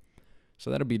way.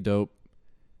 So that'll be dope.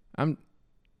 I'm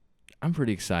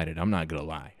pretty excited. I'm not going to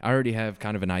lie. I already have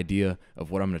kind of an idea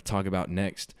of what I'm going to talk about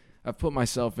next. I've put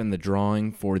myself in the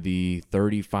drawing for the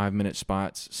 35-minute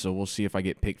spots, so we'll see if I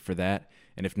get picked for that.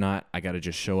 And if not, I got to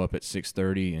just show up at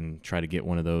 6:30 and try to get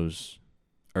one of those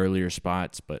earlier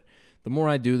spots. But the more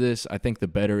I do this, I think the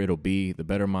better it'll be, the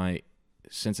better my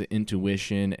sense of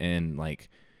intuition and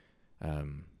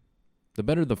the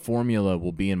better the formula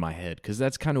will be in my head, because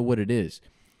that's kind of what it is.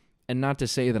 And not to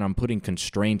say that I'm putting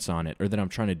constraints on it or that I'm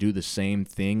trying to do the same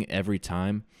thing every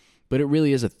time, but it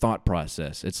really is a thought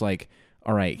process. It's like,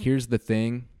 all right, here's the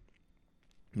thing.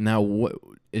 Now, what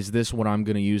is this what I'm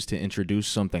going to use to introduce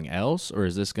something else? Or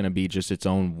is this going to be just its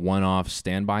own one-off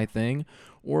standby thing?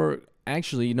 Or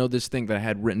actually, this thing that I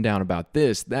had written down about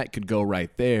this, that could go right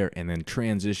there and then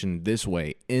transition this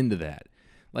way into that.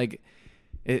 Like,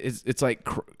 it's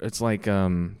like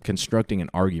constructing an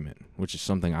argument, which is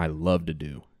something I love to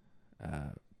do.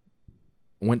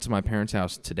 Went to my parents'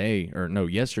 house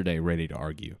yesterday, ready to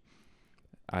argue.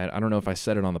 I don't know if I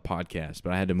said it on the podcast,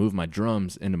 but I had to move my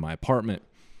drums into my apartment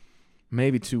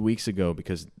maybe 2 weeks ago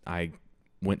because I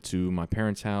went to my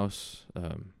parents' house.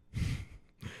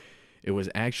 It was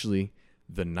actually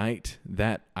the night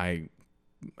that I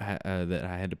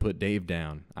had to put Dave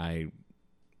down. I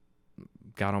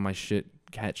got all my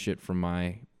cat shit from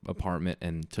my apartment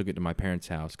and took it to my parents'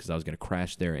 house because I was going to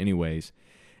crash there anyways.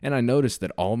 And I noticed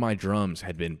that all my drums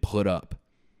had been put up,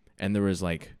 and there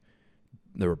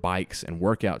were bikes and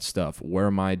workout stuff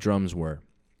where my drums were.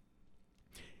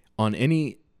 On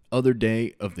any other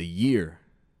day of the year,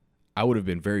 I would have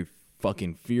been very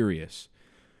fucking furious.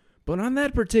 But on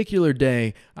that particular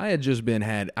day, I had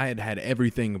had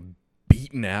everything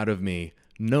beaten out of me.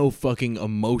 No fucking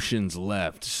emotions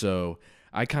left. So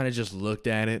I kind of just looked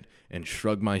at it and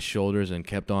shrugged my shoulders and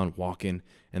kept on walking.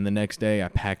 And the next day, I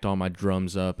packed all my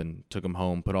drums up and took them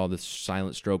home, put all the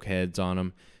silent stroke heads on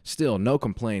them. Still, no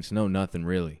complaints, no nothing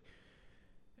really.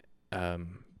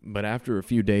 But after a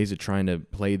few days of trying to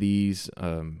play these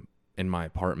in my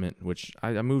apartment, which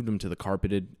I moved them to the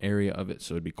carpeted area of it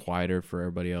so it'd be quieter for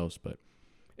everybody else, but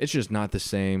it's just not the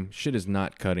same. Shit is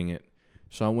not cutting it.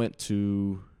 So I went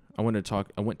to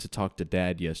talk to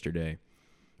Dad yesterday.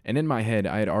 And in my head,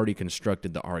 I had already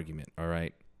constructed the argument, all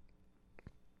right?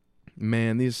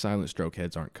 Man, these silent stroke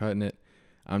heads aren't cutting it.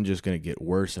 I'm just going to get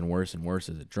worse and worse and worse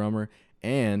as a drummer.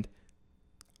 And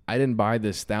I didn't buy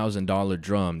this $1,000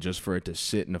 drum just for it to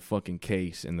sit in a fucking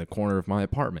case in the corner of my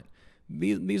apartment.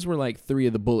 These were like 3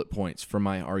 of the bullet points for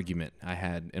my argument I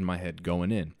had in my head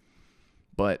going in.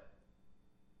 But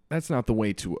that's not the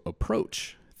way to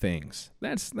approach things.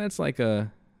 That's like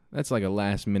a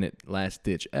last minute, last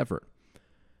ditch effort.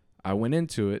 I went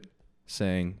into it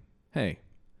saying, "Hey,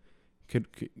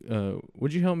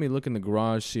 would you help me look in the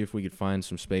garage, see if we could find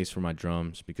some space for my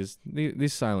drums? Because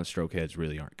these silent stroke heads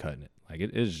really aren't cutting it. Like,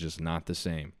 it is just not the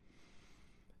same."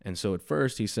 And so at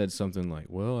first he said something like,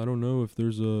 "Well, I don't know if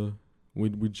there's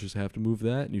we'd just have to move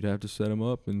that, and you'd have to set them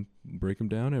up and break them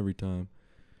down every time."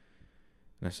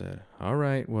 And I said, "All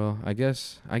right, well, I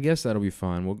guess that'll be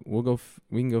fine.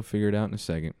 We can go figure it out in a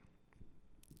second."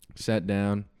 Sat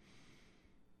down,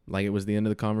 like it was the end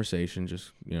of the conversation,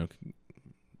 just,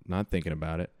 not thinking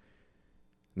about it.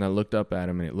 And I looked up at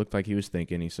him, and it looked like he was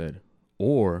thinking. He said,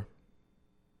 and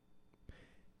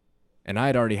I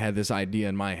had already had this idea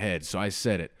in my head, so I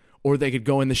said it, "Or they could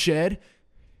go in the shed."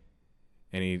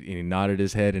 And he nodded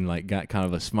his head and like got kind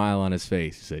of a smile on his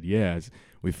face. He said, "Yeah,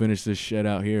 we finish this shed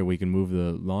out here, we can move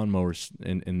the lawnmowers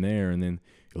in there, and then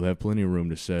you'll have plenty of room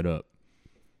to set up."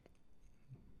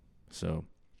 So,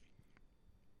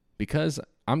 because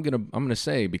I'm gonna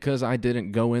say, because I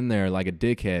didn't go in there like a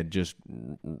dickhead just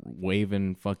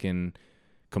waving fucking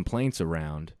complaints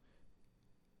around,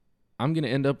 I'm gonna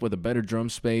end up with a better drum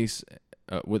space,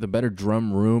 with a better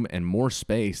drum room and more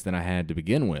space than I had to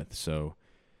begin with. So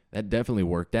that definitely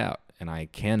worked out, and I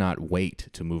cannot wait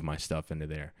to move my stuff into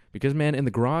there. Because, man, in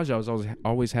the garage, I was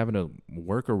always having to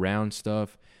work around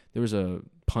stuff. There was a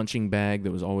punching bag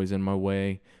that was always in my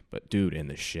way. But, dude, in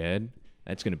the shed,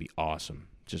 that's going to be awesome.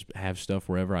 Just have stuff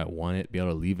wherever I want it, be able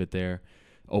to leave it there,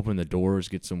 open the doors,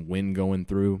 get some wind going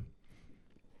through.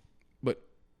 But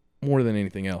more than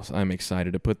anything else, I'm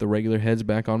excited to put the regular heads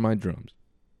back on my drums.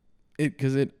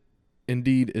 Because it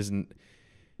indeed is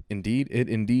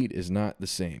not the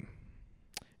same.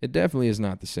 It definitely is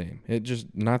not the same. It just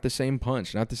not the same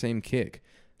punch, not the same kick.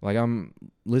 Like I'm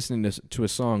listening to a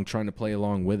song, trying to play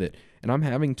along with it, and I'm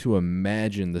having to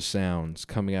imagine the sounds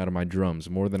coming out of my drums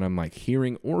more than I'm like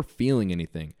hearing or feeling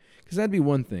anything. Because that'd be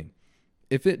one thing.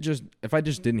 If I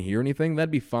just didn't hear anything,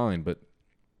 that'd be fine. But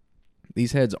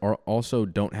these heads also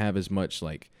don't have as much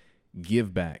like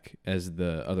give back as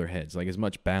the other heads, like as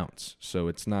much bounce. So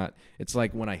it's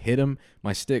like when I hit them,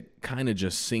 my stick kind of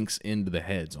just sinks into the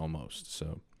heads almost.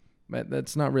 So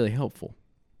that's not really helpful.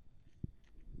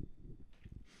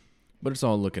 But it's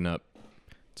all looking up.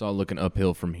 It's all looking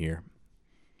uphill from here.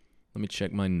 Let me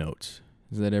check my notes.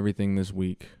 Is that everything this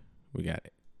week? We got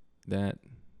it. That.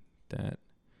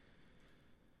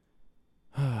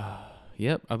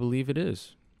 Yep, I believe it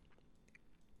is.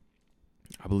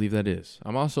 I believe that is.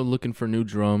 I'm also looking for new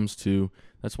drums, too.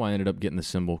 That's why I ended up getting the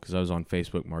cymbal, because I was on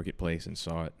Facebook Marketplace and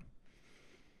saw it.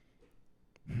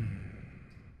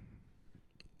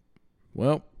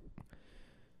 Well,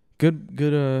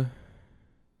 good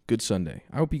Sunday.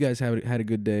 I hope you guys had a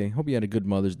good day. Hope you had a good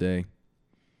Mother's Day.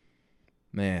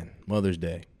 Man, Mother's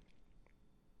Day.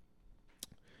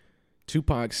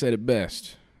 Tupac said it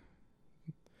best.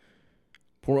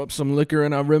 Pour up some liquor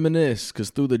and I reminisce,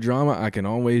 'cause through the drama I can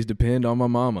always depend on my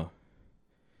mama.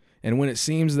 And when it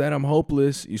seems that I'm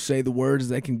hopeless, you say the words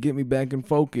that can get me back in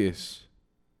focus.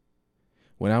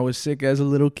 When I was sick as a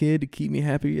little kid, to keep me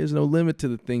happy, there's no limit to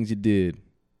the things you did.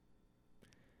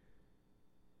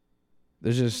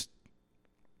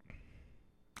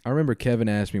 I remember Kevin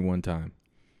asked me one time.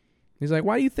 He's like,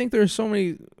 why do you think there's so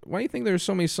many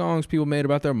songs people made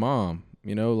about their mom?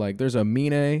 You know, like there's a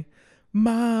Mine,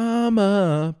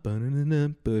 Mama,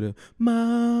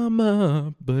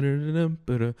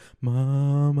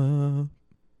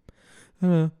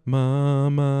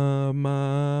 Mama,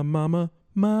 Mama,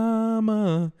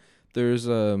 Mama. There's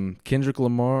Kendrick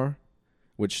Lamar,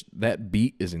 which that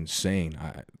beat is insane.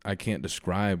 I can't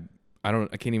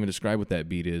even describe what that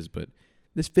beat is, but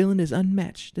this feeling is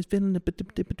unmatched. This feeling is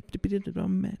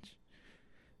unmatched.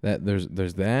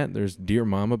 There's Dear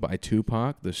Mama by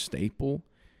Tupac, the staple.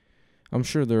 I'm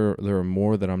sure there are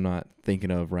more that I'm not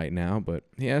thinking of right now, but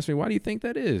he asked me, why do you think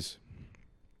that is?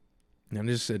 And I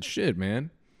just said, shit,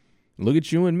 man. Look at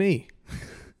you and me.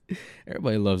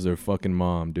 Everybody loves their fucking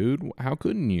mom, dude. How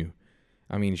couldn't you?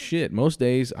 I mean, shit. Most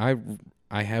days I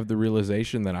have the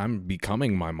realization that I'm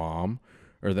becoming my mom,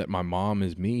 or that my mom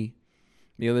is me.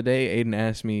 The other day, Aiden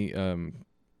asked me,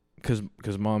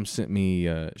 because Mom sent me,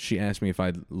 she asked me if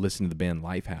I'd listened to the band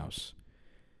Lifehouse.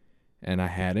 And I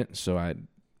hadn't, so I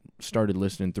started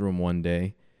listening through them one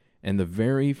day. And the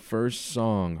very first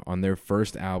song on their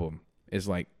first album is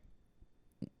like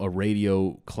a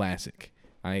radio classic.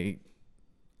 I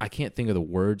can't think of the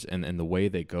words and the way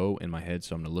they go in my head,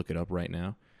 so I'm going to look it up right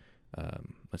now.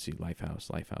 Let's see, Lifehouse.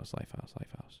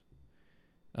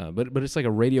 But it's like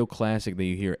a radio classic that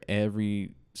you hear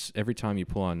every time you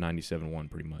pull on 97.1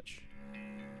 pretty much.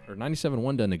 Or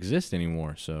 97.1 doesn't exist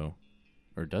anymore, so...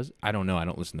 Or does? I don't know. I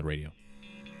don't listen to the radio.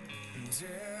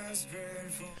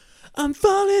 I'm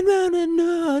falling round and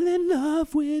all in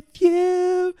love with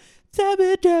you.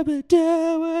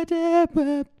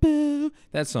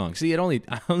 That song. See, I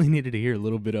only needed to hear a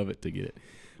little bit of it to get it.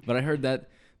 But I heard that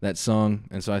song,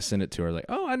 and so I sent it to her like,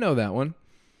 oh, I know that one.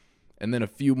 And then a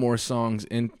few more songs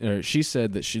she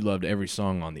said that she loved every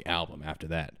song on the album after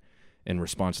that in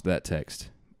response to that text.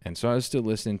 And so I was still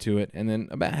listening to it. And then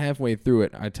about halfway through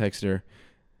it, I texted her,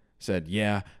 said,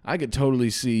 yeah, I could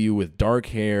totally see you with dark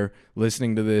hair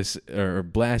listening to this or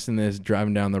blasting this,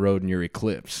 driving down the road in your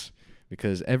Eclipse.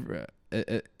 Because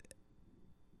as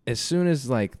soon as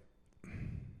like,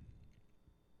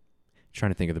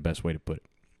 trying to think of the best way to put it.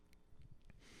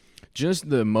 Just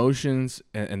the emotions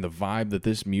and the vibe that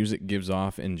this music gives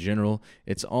off in general,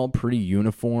 it's all pretty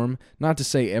uniform. Not to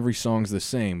say every song's the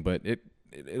same, but it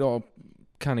all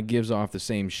kind of gives off the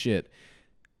same shit.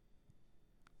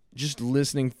 Just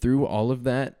listening through all of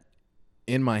that,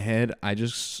 in my head, I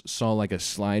just saw like a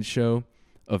slideshow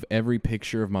of every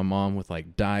picture of my mom with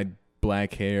like dyed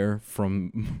black hair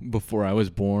from before I was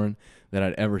born that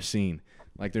I'd ever seen.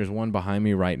 Like there's one behind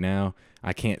me right now.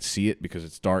 I can't see it because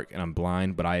it's dark and I'm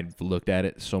blind, but I've looked at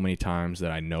it so many times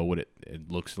that I know what it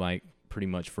looks like pretty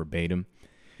much verbatim.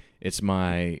 It's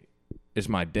my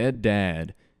dead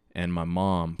dad and my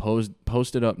mom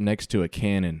posted up next to a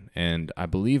cannon, and I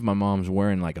believe my mom's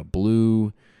wearing like a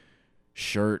blue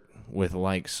shirt with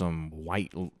like some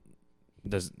white,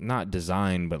 not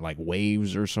design, but like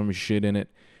waves or some shit in it,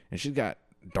 and she's got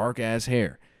dark ass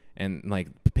hair. And like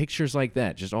pictures like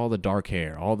that, just all the dark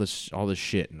hair, all this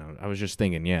shit. And I was just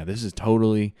thinking, yeah, this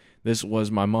was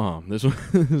my mom. This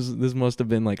must have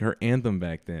been like her anthem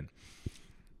back then.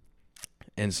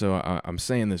 And so I'm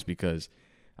saying this because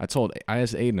I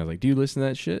asked Aiden, I was like, do you listen to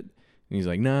that shit? And he's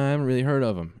like, nah, I haven't really heard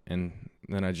of him. And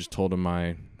then I just told him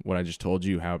what I just told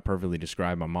you, how it perfectly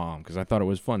described my mom, because I thought it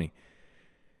was funny.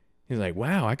 He's like,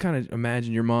 wow, I kind of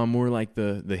imagine your mom more like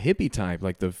the hippie type,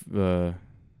 like the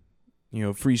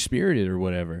free spirited or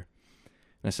whatever.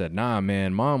 And I said, nah,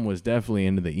 man, mom was definitely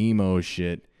into the emo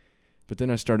shit. But then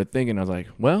I started thinking, I was like,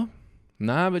 well,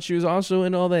 nah, but she was also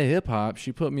into all that hip hop.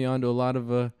 She put me onto a lot of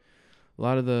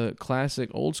the classic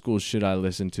old school shit I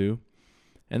listened to.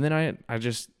 And then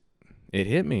it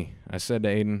hit me. I said to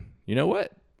Aiden, you know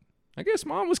what? I guess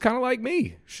mom was kind of like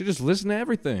me. She just listened to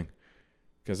everything.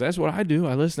 Because that's what I do.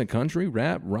 I listen to country,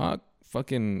 rap, rock,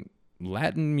 fucking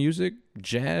Latin music,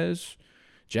 jazz,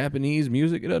 Japanese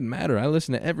music. It doesn't matter. I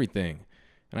listen to everything.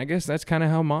 And I guess that's kind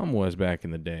of how mom was back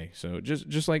in the day. So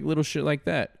just like little shit like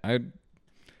that.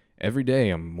 Every day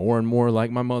I'm more and more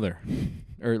like my mother.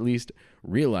 Or at least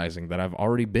realizing that I've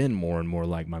already been more and more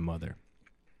like my mother.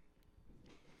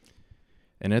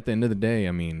 And at the end of the day,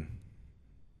 I mean,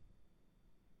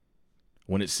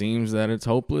 when it seems that it's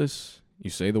hopeless, you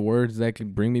say the words that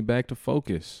could bring me back to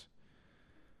focus.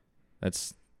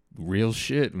 That's real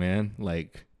shit, man.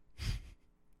 Like,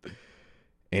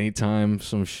 anytime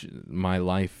my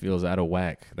life feels out of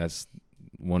whack, that's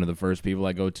one of the first people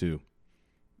I go to.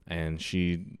 And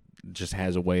she just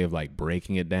has a way of like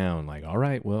breaking it down. Like, all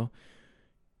right, well,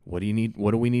 what do you need?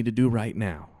 What do we need to do right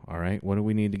now? All right, what do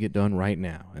we need to get done right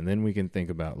now? And then we can think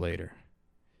about later.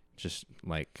 Just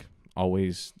like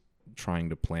always trying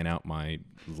to plan out my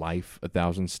life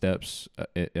 1,000 steps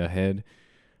ahead.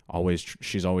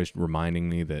 She's always reminding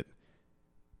me that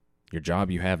your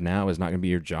job you have now is not going to be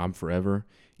your job forever.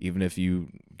 Even if you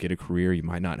get a career, you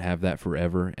might not have that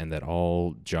forever, and that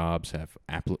all jobs have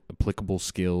applicable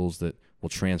skills that will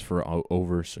transfer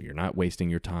over, so you're not wasting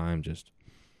your time. Just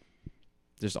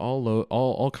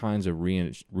all kinds of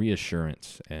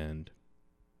reassurance. And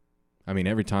I mean,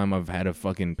 every time I've had a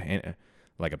fucking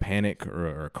panic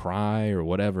or a cry or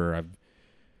whatever,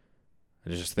 I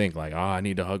just think like, I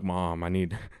need to hug mom. I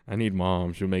need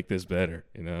mom. She'll make this better.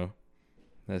 You know,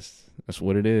 that's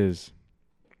what it is.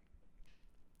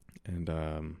 And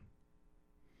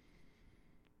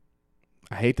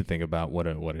I hate to think about what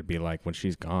it'd be like when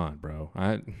she's gone, bro.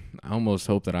 I almost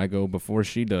hope that I go before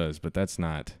she does, but that's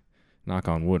not, knock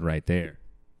on wood right there.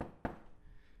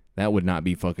 That would not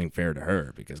be fucking fair to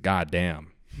her, because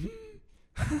goddamn.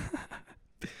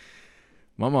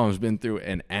 My mom's been through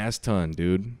an ass ton,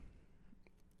 dude.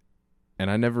 And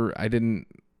I didn't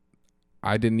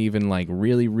even like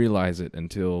really realize it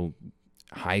until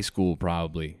high school,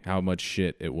 probably, how much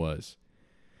shit it was.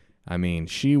 I mean,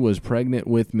 she was pregnant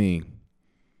with me,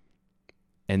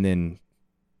 and then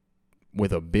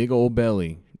with a big old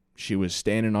belly, she was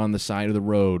standing on the side of the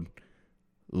road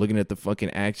looking at the fucking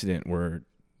accident where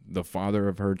the father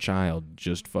of her child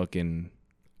just fucking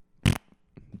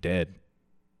dead.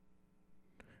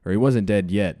 Or he wasn't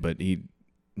dead yet, but he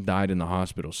died in the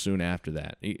hospital soon after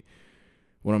that.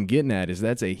 What I'm getting at is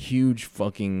that's a huge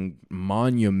fucking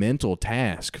monumental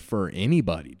task for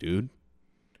anybody, dude.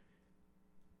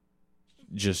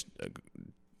 Just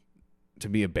to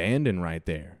be abandoned right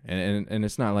there. And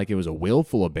it's not like it was a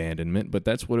willful abandonment, but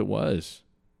that's what it was.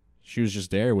 She was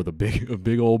just there with a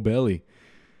big old belly.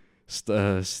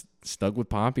 Stuck with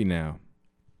Poppy now.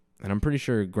 And I'm pretty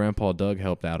sure Grandpa Doug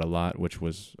helped out a lot, which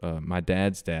was my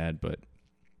dad's dad, but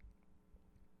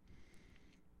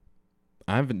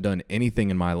I haven't done anything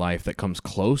in my life that comes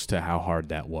close to how hard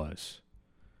that was.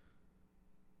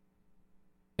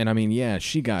 And I mean, yeah,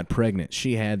 she got pregnant.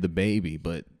 She had the baby,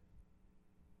 but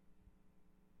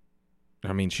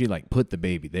I mean, she like put the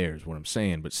baby there is what I'm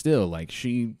saying. But still, like,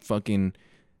 she fucking,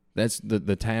 that's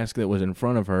the task that was in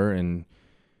front of her, and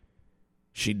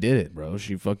she did it, bro.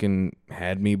 She fucking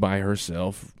had me by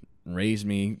herself, raised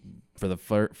me for the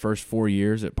first 4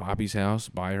 years at Poppy's house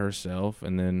by herself,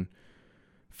 and then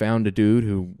found a dude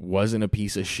who wasn't a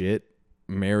piece of shit,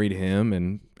 married him,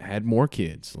 and had more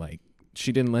kids. Like,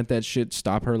 she didn't let that shit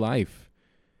stop her life.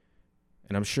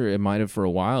 And I'm sure it might have for a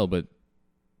while, but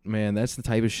man, that's the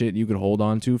type of shit you could hold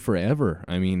on to forever.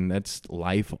 I mean, that's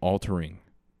life altering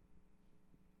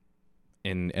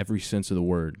in every sense of the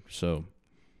word. So,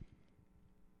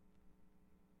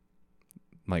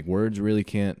 like, words really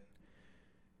can't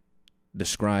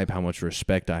describe how much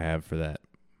respect I have for that.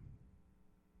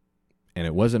 And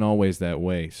it wasn't always that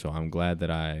way, so I'm glad that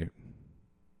I'm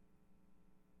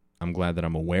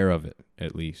aware of it,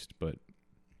 at least. But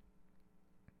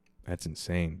that's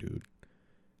insane, dude.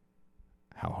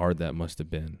 How hard that must have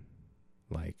been.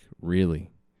 Like,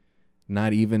 really.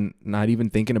 Not even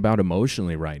thinking about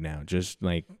emotionally right now. Just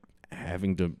like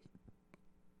having to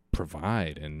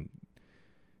provide and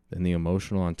then the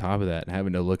emotional on top of that, and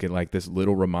having to look at like this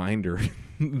little reminder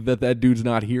that dude's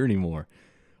not here anymore.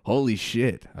 Holy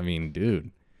shit. I mean,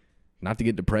 dude, not to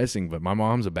get depressing, but my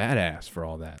mom's a badass for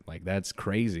all that. Like, that's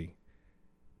crazy.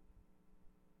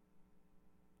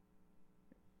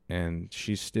 And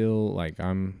she's still, like,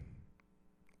 I'm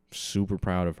super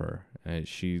proud of her.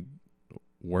 She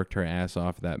worked her ass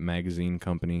off at that magazine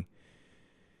company.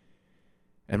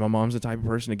 And my mom's the type of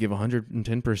person to give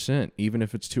 110%, even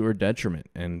if it's to her detriment.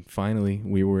 And finally,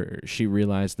 she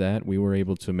realized that. We were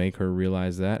able to make her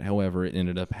realize that. However, it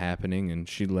ended up happening, and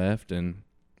she left. And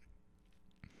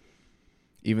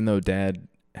even though Dad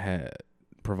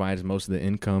provides most of the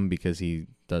income because he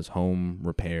does home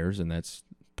repairs, and that's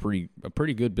a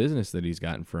pretty good business that he's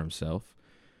gotten for himself,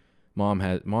 Mom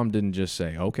didn't just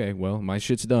say, okay, well, my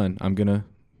shit's done. I'm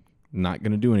not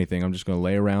gonna do anything. I'm just gonna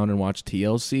lay around and watch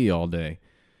TLC all day.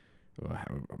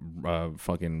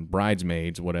 Fucking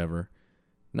Bridesmaids, whatever.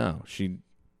 No, she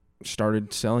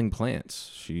started selling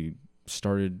plants. She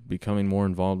started becoming more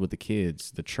involved with the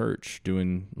kids, the church,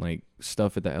 doing like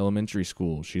stuff at the elementary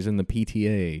school. She's in the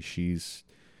PTA.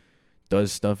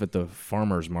 Does stuff at the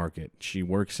farmer's market. She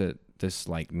works at this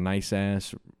like nice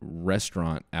ass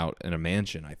restaurant out in a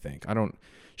mansion, I think.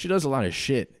 She does a lot of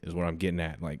shit is what I'm getting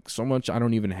at. Like, so much I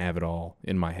don't even have it all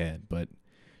in my head, but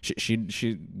she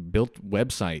built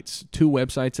websites, 2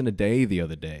 websites in a day the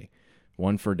other day.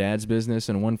 One for Dad's business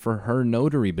and one for her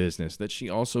notary business that she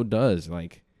also does.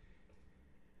 Like,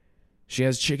 she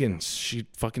has chickens. She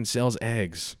fucking sells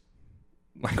eggs.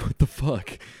 Like, what the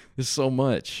fuck? There's so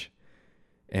much.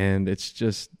 And it's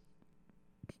just,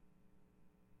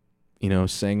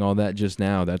 saying all that just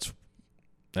now, that's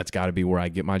got to be where I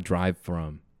get my drive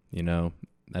from,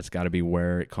 That's got to be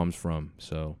where it comes from.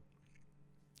 So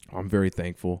I'm very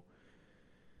thankful.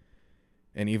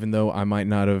 And even though I might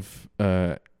not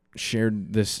have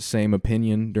shared this same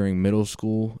opinion during middle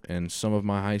school and some of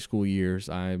my high school years,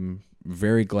 I'm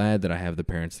very glad that I have the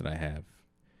parents that I have.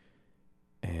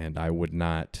 And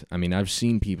I've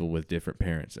seen people with different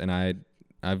parents, and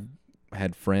I've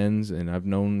had friends, and I've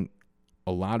known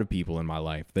a lot of people in my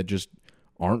life that just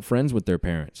aren't friends with their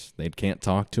parents. They can't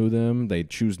talk to them. They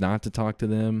choose not to talk to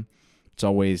them. It's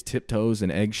always tiptoes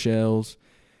and eggshells.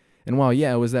 And while,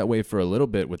 yeah, it was that way for a little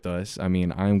bit with us,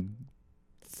 I'm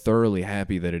thoroughly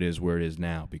happy that it is where it is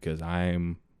now, because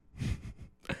I'm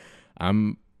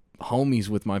homies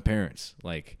with my parents.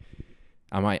 Like,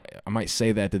 I might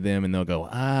say that to them and they'll go,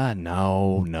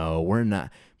 no, we're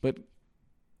not. But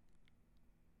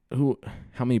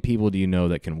how many people do you know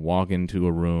that can walk into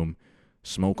a room,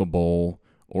 smoke a bowl,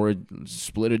 or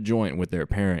split a joint with their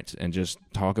parents and just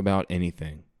talk about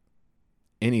anything?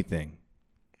 Anything.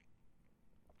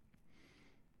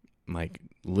 Like,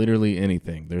 literally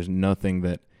anything. There's nothing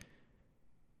that,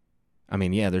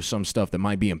 there's some stuff that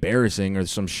might be embarrassing, or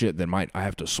some shit that I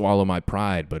have to swallow my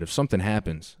pride. But if something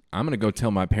happens, I'm going to go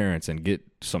tell my parents and get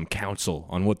some counsel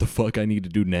on what the fuck I need to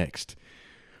do next.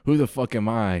 Who the fuck am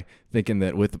I thinking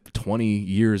that with 20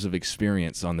 years of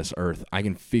experience on this earth, I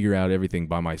can figure out everything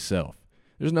by myself?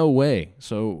 There's no way.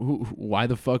 So why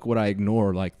the fuck would I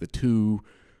ignore like the 2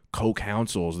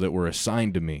 co-counsels that were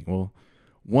assigned to me? Well,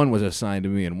 one was assigned to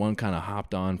me and one kind of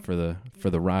hopped on for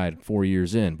the ride 4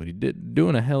 years in, but he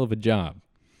doing a hell of a job.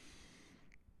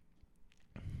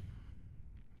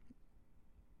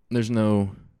 There's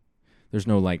no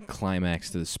like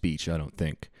climax to the speech, I don't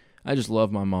think. I just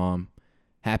love my mom.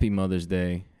 Happy Mother's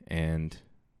Day, and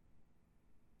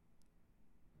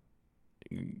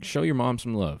show your mom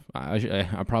some love.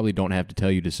 I probably don't have to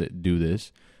tell you to do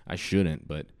this. I shouldn't,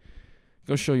 but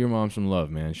go show your mom some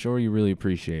love, man. Show her you really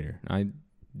appreciate her. I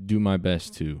do my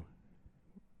best to.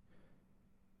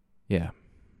 Yeah.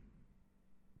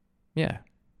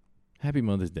 Happy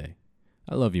Mother's Day.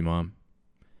 I love you, Mom.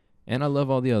 And I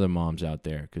love all the other moms out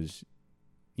there, because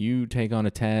you take on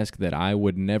a task that I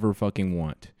would never fucking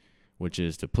want, which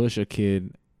is to push a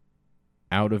kid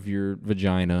out of your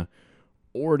vagina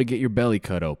or to get your belly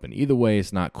cut open. Either way,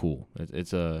 it's not cool.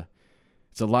 It's a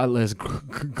lot less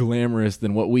glamorous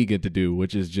than what we get to do,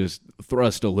 which is just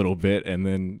thrust a little bit and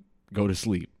then go to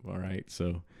sleep. All right.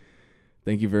 So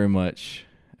thank you very much.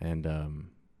 And I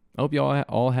hope you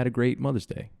all had a great Mother's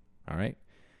Day. All right.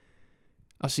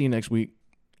 I'll see you next week.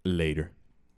 Later.